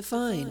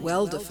 Well-defined.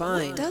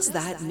 Well-defined. What does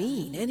that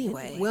mean,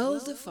 anyway?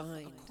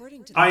 Well-defined.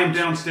 I am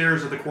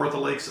downstairs at the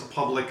Kawartha Lakes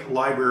Public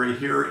Library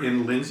here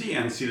in Lindsay,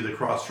 and seated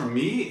across from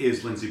me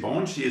is Lindsay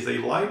Bowen. She is a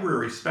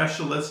library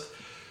specialist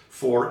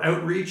for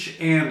outreach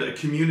and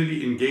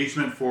community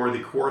engagement for the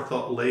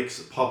Kawartha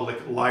Lakes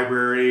Public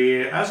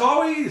Library. As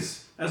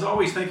always,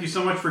 thank you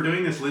so much for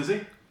doing this,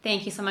 Lindsay.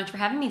 Thank you so much for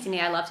having me today.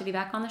 I love to be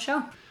back on the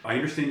show. I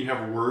understand you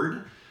have a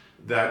word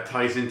that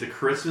ties into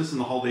Christmas and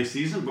the holiday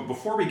season, but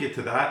before we get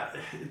to that,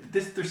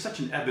 there's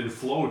such an ebb and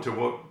flow to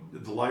what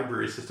the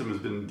library system has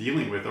been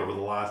dealing with over the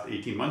last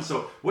 18 months.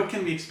 So what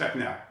can we expect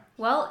now?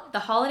 Well, the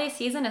holiday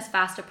season is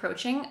fast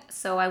approaching,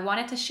 so I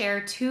wanted to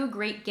share 2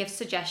 great gift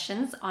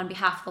suggestions on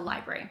behalf of the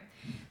library.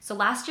 So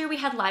last year we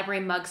had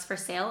library mugs for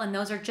sale, and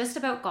those are just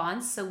about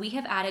gone, so we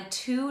have added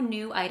 2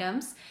 new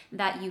items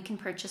that you can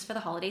purchase for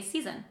the holiday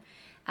season.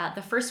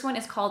 The first one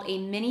is called a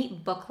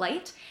mini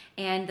booklight,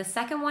 and the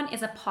second one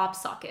is a pop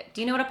socket.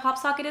 Do you know what a pop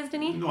socket is,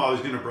 Denis? No, I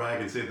was going to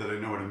brag and say that I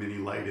know what a mini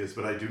light is,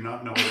 but I do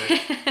not know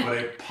what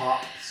a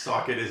pop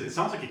socket is. It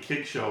sounds like a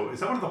kid show.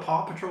 Is that one of the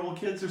Paw Patrol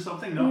kids or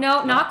something?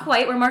 No, not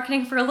quite. We're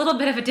marketing for a little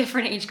bit of a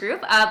different age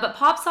group, but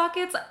pop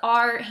sockets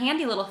are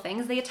handy little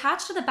things. They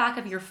attach to the back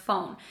of your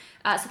phone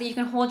so that you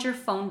can hold your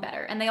phone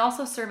better, and they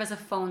also serve as a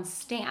phone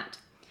stand.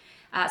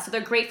 So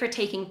they're great for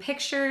taking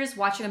pictures,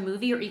 watching a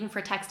movie, or even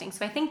for texting.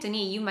 So I think,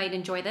 Denis, you might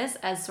enjoy this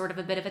as sort of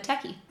a bit of a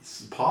techie.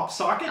 Pop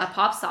socket? A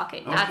pop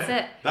socket. Okay. That's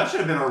it. That should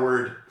have been our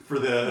word for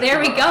the... There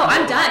we go.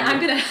 I'm done. I'm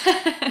going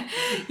to...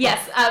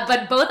 Yes,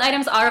 but both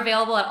items are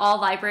available at all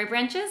library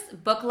branches.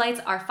 Book lights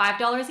are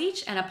 $5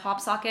 each, and a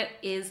pop socket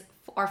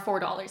are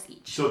 $4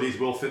 each. So these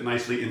will fit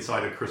nicely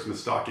inside a Christmas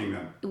stocking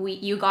then?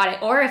 You got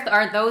it. Or if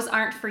those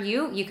aren't for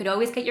you, you could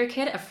always get your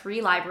kid a free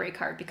library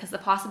card, because the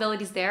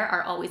possibilities there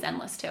are always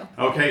endless too.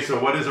 Okay, so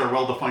what is our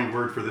well-defined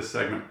word for this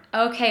segment?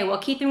 Okay, well,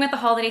 keeping with the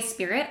holiday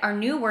spirit, our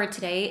new word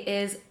today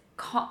is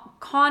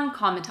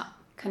concomitant.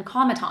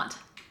 Concomitant.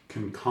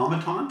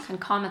 Concomitant?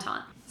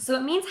 Concomitant. So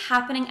it means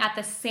happening at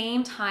the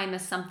same time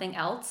as something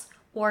else,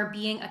 or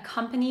being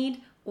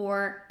accompanied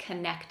or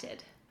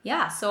connected.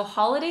 Yeah, so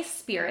holiday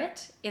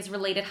spirit is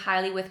related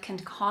highly with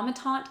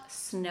concomitant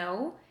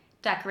snow,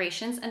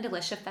 decorations, and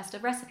delicious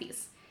festive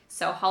recipes.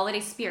 So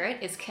holiday spirit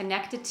is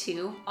connected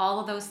to all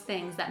of those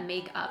things that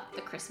make up the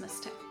Christmas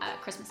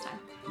time.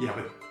 Yeah,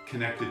 but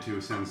connected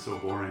to sounds so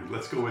boring.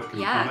 Let's go with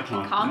concomitant. Yeah,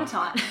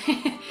 concomitant.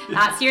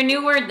 That's your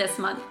new word this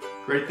month.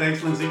 Great,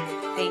 thanks, Lindsay.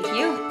 Thank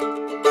you.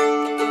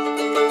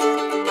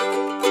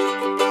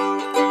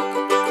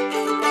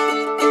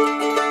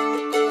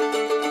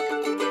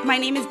 My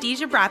name is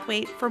Deja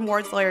Brathwaite from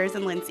Ward's Lawyers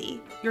in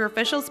Lindsay, your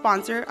official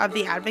sponsor of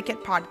the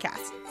Advocate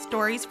podcast,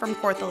 Stories from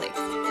Kawartha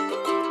Lakes.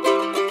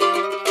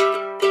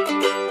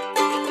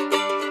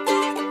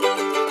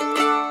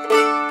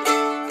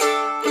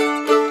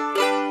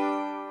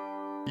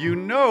 You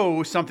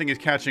know something is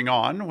catching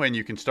on when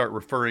you can start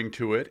referring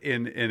to it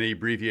in an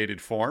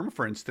abbreviated form.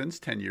 For instance,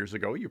 10 years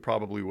ago, you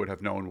probably would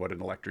have known what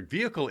an electric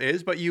vehicle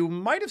is, but you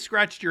might have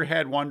scratched your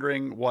head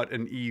wondering what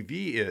an EV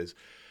is.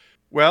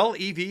 Well,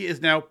 EV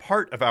is now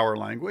part of our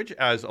language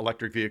as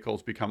electric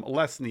vehicles become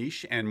less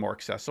niche and more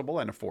accessible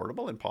and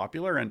affordable and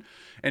popular, and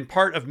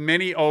part of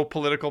many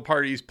political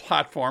parties'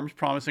 platforms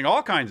promising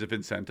all kinds of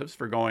incentives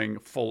for going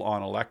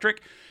full-on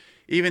electric.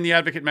 Even the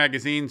Advocate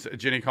magazine's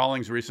Ginny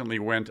Collins recently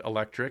went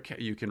electric.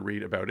 You can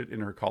read about it in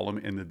her column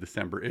in the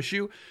December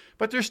issue.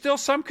 But there's still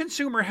some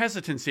consumer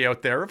hesitancy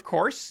out there, of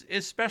course,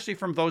 especially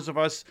from those of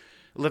us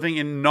living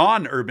in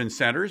non-urban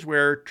centers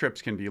where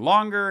trips can be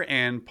longer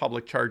and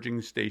public charging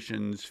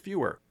stations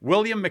fewer.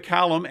 William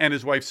McCallum and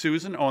his wife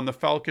Susan own the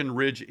Falcon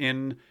Ridge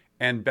Inn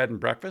and Bed and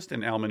Breakfast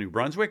in Alma, New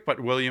Brunswick, but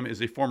William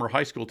is a former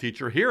high school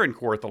teacher here in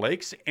Kawartha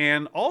Lakes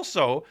and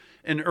also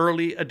an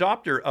early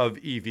adopter of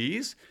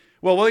EVs.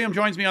 Well, William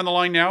joins me on the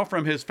line now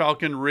from his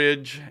Falcon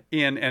Ridge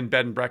Inn and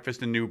Bed and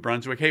Breakfast in New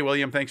Brunswick. Hey,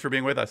 William, thanks for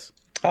being with us.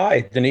 Hi,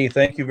 Denis.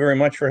 Thank you very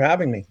much for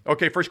having me.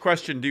 Okay, first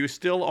question. Do you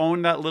still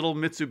own that little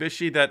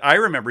Mitsubishi that I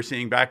remember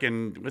seeing back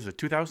in, was it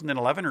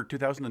 2011 or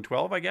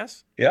 2012, I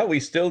guess? Yeah,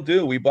 we still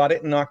do. We bought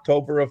it in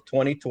October of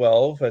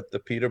 2012 at the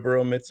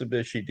Peterborough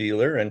Mitsubishi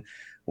dealer, and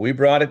we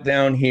brought it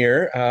down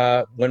here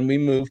when we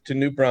moved to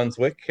New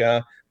Brunswick.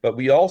 But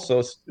we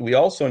also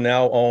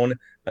now own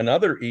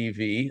another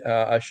EV,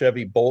 a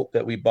Chevy Bolt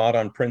that we bought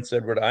on Prince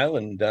Edward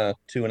Island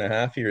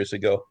 2.5 years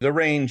ago. The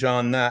range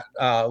on that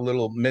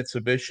little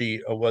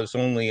Mitsubishi was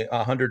only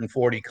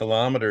 140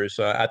 kilometers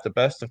at the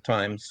best of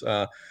times.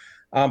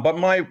 But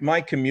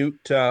my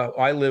commute,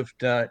 I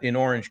lived in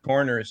Orange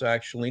Corners,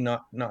 actually,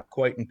 not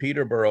quite in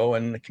Peterborough,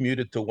 and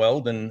commuted to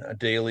Weldon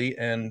daily.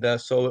 And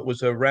so it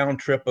was a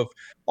round trip of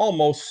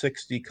almost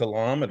 60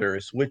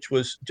 kilometers, which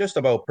was just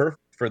about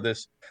perfect for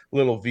this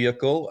little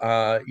vehicle.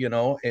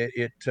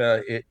 It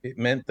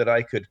meant that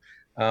I could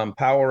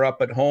power up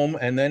at home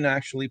and then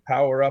actually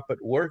power up at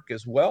work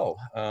as well.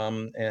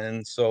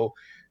 And so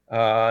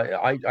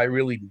I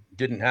really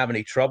didn't have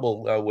any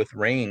trouble with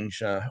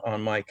range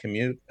on my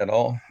commute at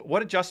all.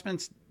 What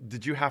adjustments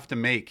did you have to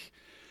make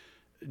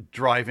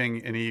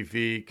driving an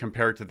EV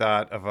compared to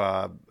that of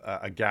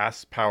a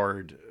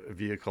gas-powered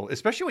vehicle,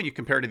 especially when you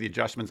compare to the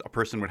adjustments a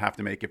person would have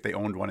to make if they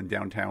owned one in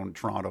downtown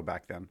Toronto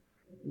back then?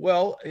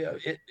 Well,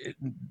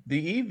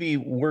 the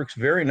EV works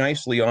very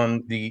nicely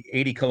on the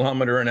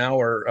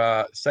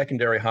 80-kilometer-an-hour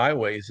secondary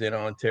highways in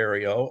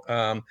Ontario.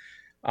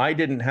 I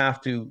didn't have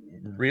to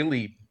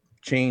really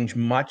change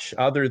much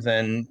other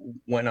than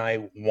when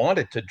I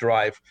wanted to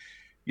drive,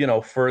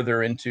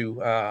 further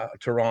into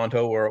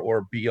Toronto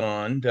or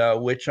beyond,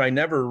 which I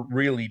never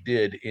really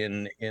did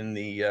in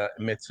the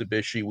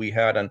Mitsubishi. We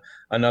had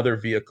another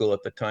vehicle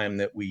at the time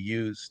that we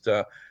used.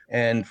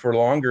 And for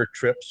longer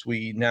trips,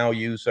 we now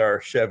use our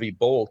Chevy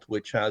Bolt,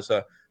 which has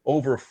a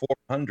over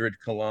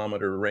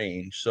 400-kilometer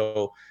range.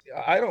 So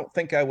I don't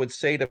think I would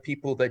say to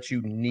people that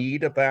you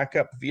need a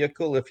backup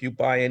vehicle if you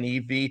buy an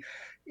EV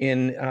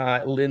in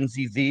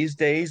Lindsay these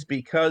days,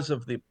 because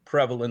of the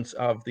prevalence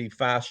of the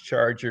fast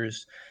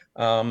chargers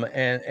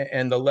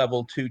and the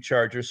level 2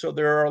 chargers. So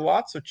there are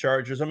lots of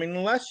chargers. I mean,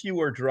 unless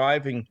you are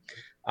driving,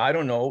 I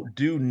don't know,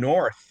 due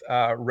north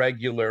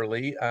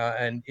regularly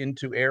and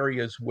into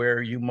areas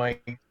where you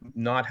might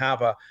not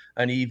have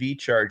an EV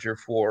charger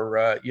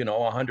for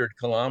 100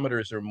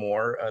 kilometers or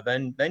more,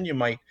 then you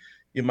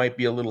might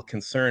be a little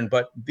concerned.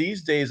 But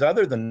these days,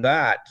 other than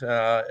that,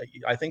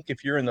 I think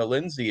if you're in the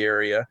Lindsay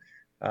area,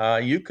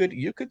 you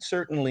could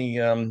certainly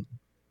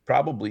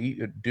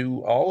probably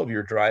do all of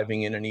your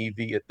driving in an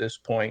EV at this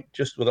point,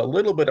 just with a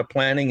little bit of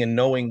planning and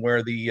knowing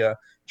where the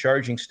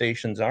charging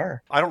stations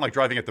are. I don't like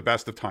driving at the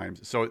best of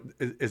times. So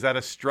is that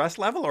a stress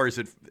level, or is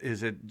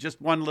it just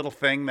one little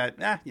thing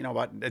that, you know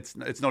what,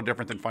 it's no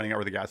different than finding out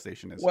where the gas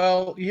station is?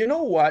 Well, you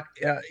know what,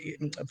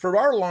 for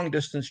our long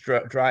distance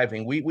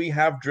driving, we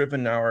have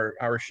driven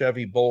our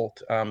Chevy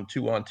Bolt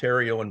to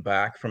Ontario and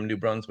back from New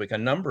Brunswick a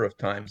number of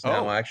times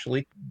now,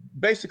 actually.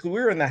 Basically,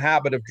 we're in the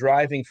habit of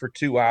driving for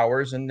 2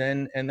 hours and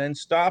then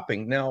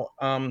stopping. Now,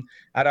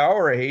 at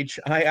our age,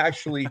 I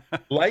actually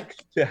like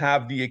to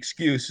have the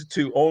excuse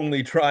to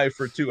only drive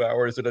for 2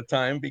 hours at a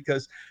time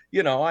because,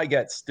 I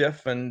get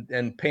stiff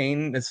and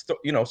pain,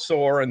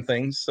 sore and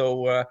things.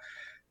 So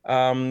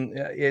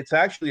it's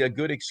actually a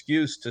good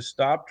excuse to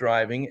stop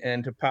driving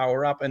and to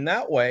power up. And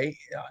that way,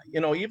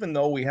 even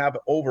though we have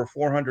over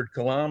 400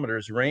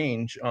 kilometers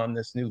range on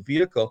this new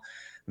vehicle,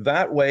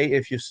 That way,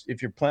 if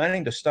you're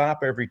planning to stop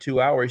every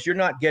 2 hours, you're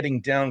not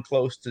getting down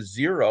close to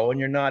zero, and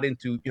you're not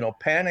into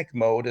panic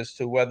mode as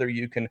to whether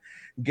you can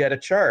get a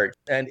charge.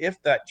 And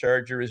if that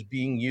charger is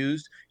being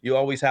used, you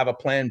always have a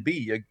plan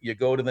B. You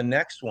go to the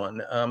next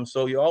one.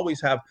 So you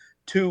always have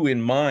two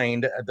in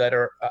mind that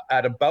are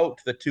at about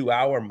the 2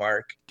 hour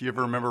mark. Do you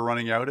ever remember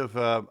running out of,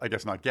 I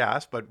guess not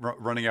gas, but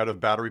running out of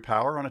battery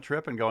power on a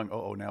trip and going,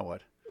 oh, now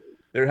what?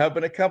 There have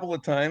been a couple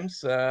of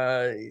times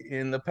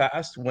in the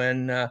past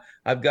when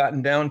I've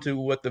gotten down to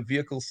what the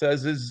vehicle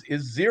says is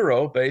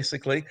zero,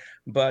 basically.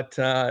 But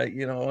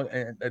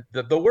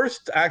the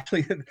worst,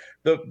 actually,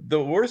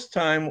 the worst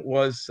time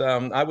was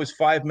I was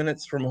 5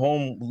 minutes from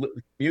home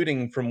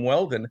commuting from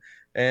Weldon,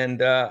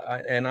 and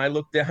I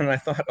looked down and I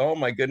thought, oh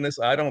my goodness,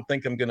 I don't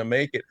think I'm going to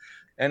make it.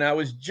 And I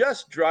was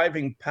just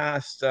driving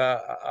past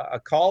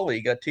a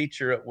colleague, a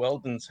teacher at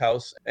Weldon's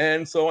house.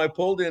 And so I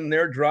pulled in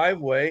their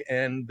driveway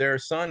and their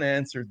son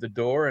answered the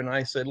door. And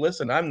I said,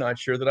 listen, I'm not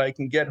sure that I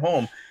can get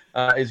home.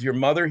 Is your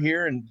mother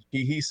here? And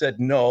he said,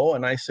 no.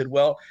 And I said,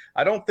 well,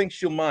 I don't think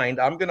she'll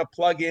mind. I'm going to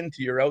plug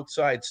into your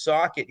outside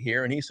socket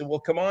here. And he said, well,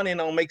 come on in,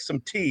 I'll make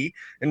some tea.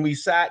 And we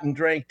sat and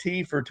drank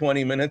tea for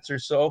 20 minutes or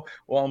so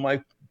while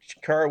my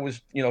car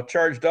was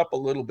charged up a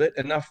little bit,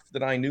 enough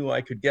that I knew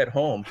I could get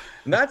home.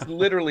 And that's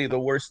literally the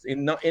worst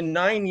in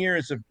 9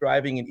 years of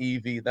driving an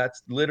EV.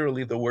 That's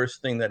literally the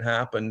worst thing that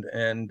happened.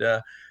 And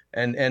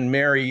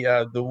Mary,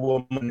 the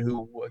woman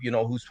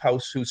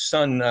whose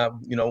son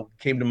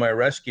came to my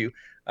rescue,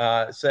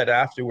 said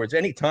afterwards,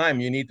 anytime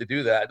you need to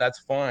do that, that's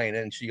fine.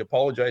 And she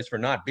apologized for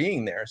not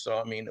being there. So,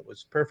 I mean, it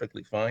was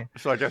perfectly fine.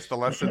 So I guess the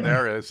lesson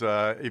there is,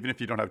 even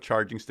if you don't have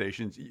charging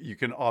stations, you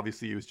can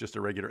obviously use just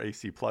a regular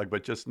AC plug,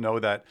 but just know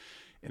that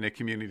in a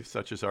community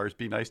such as ours,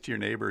 be nice to your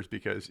neighbors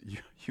because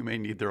you may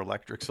need their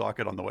electric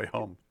socket on the way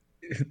home.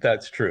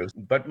 That's true.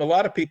 But a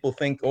lot of people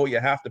think, oh, you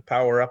have to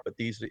power up at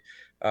these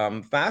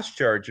fast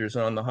chargers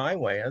on the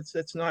highway.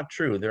 That's not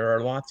true. There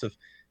are lots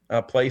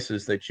of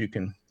places that you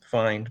can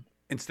find.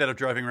 Instead of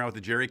driving around with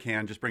a jerry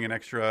can, just bring an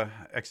extra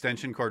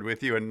extension cord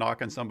with you and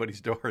knock on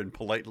somebody's door and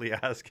politely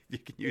ask if you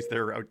can use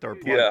their outdoor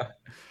plug. Yeah.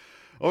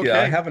 Okay.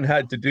 Yeah, I haven't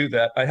had to do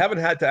that. I haven't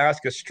had to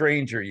ask a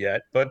stranger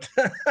yet, but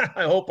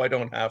I hope I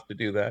don't have to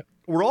do that.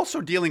 We're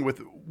also dealing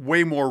with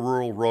way more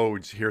rural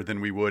roads here than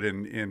we would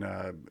in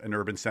an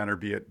urban center,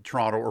 be it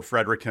Toronto or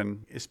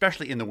Fredericton,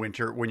 especially in the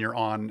winter when you're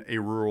on a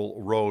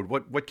rural road.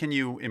 What can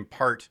you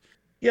impart?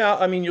 Yeah,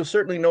 I mean, you'll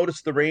certainly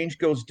notice the range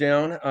goes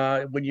down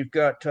when you've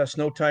got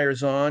snow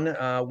tires on,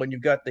 when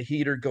you've got the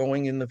heater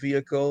going in the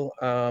vehicle.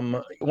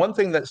 One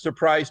thing that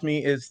surprised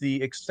me is the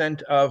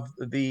extent of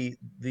the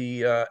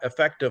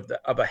effect of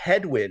a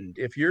headwind.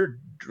 If you're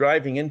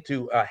driving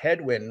into a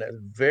headwind, a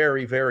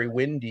very, very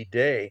windy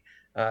day,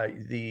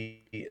 the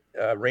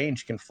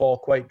range can fall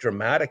quite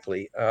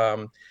dramatically.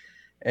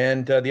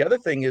 And the other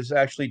thing is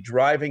actually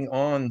driving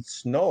on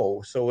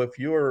snow. So if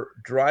you're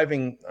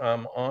driving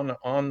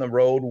on the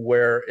road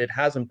where it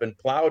hasn't been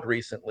plowed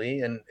recently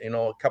and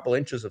a couple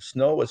inches of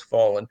snow has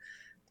fallen,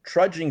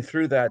 trudging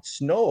through that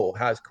snow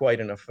has quite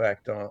an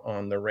effect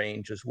on the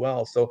range as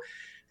well. So,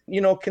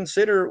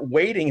 consider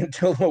waiting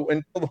until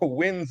the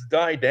winds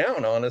die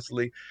down,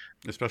 honestly.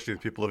 Especially the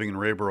people living in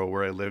Rayboro,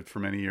 where I lived for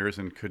many years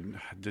and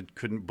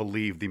couldn't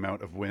believe the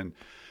amount of wind.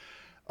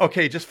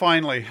 Okay, just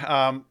finally,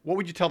 what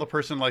would you tell the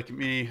person like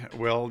me,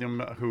 William,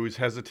 who's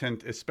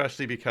hesitant,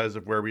 especially because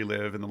of where we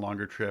live and the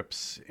longer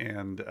trips,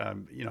 and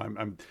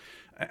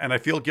I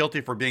feel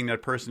guilty for being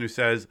that person who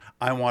says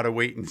I want to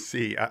wait and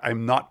see.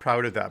 I'm not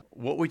proud of that.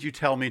 What would you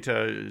tell me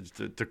to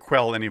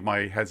quell any of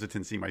my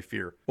hesitancy, my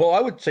fear? Well,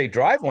 I would say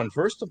drive one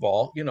first of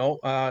all.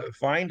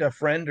 Find a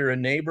friend or a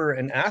neighbor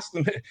and ask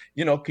them.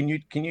 Can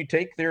you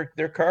take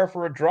their car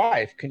for a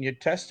drive? Can you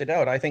test it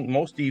out? I think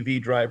most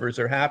EV drivers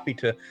are happy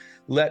to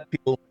let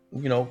people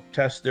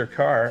test their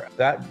car.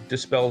 That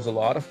dispels a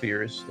lot of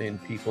fears in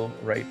people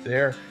right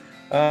there.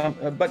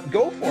 But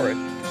go for it.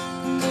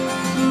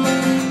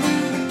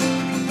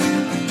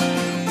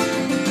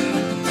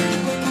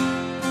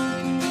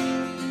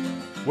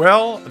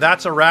 Well,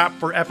 that's a wrap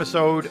for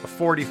episode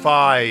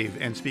 45.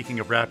 And speaking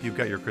of wrap, you've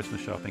got your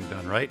Christmas shopping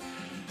done, right?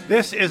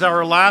 This is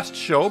our last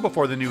show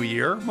before the new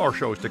year. More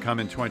shows to come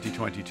in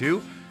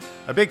 2022.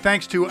 A big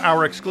thanks to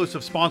our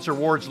exclusive sponsor,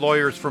 Ward's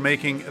Lawyers, for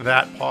making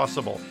that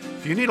possible.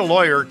 If you need a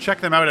lawyer,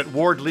 check them out at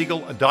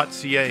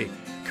wardlegal.ca.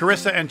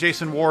 Carissa and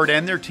Jason Ward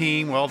and their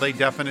team, well, they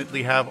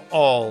definitely have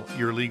all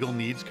your legal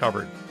needs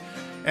covered.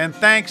 And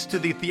thanks to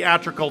the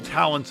theatrical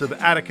talents of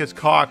Atticus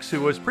Cox,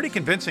 who was pretty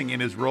convincing in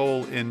his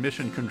role in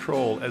Mission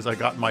Control as I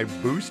got my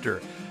booster.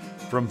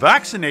 From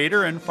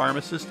vaccinator and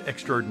pharmacist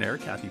extraordinaire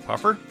Kathy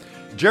Puffer,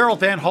 Gerald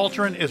Van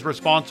Halteren is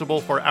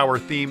responsible for our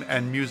theme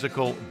and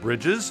musical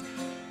bridges.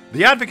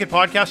 The Advocate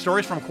podcast,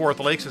 Stories from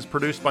Kawartha Lakes, is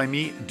produced by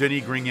me,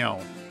 Denis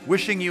Grignon.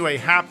 Wishing you a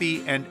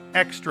happy and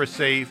extra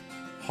safe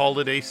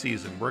holiday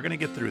season. We're going to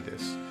get through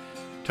this.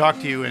 Talk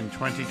to you in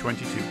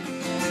 2022.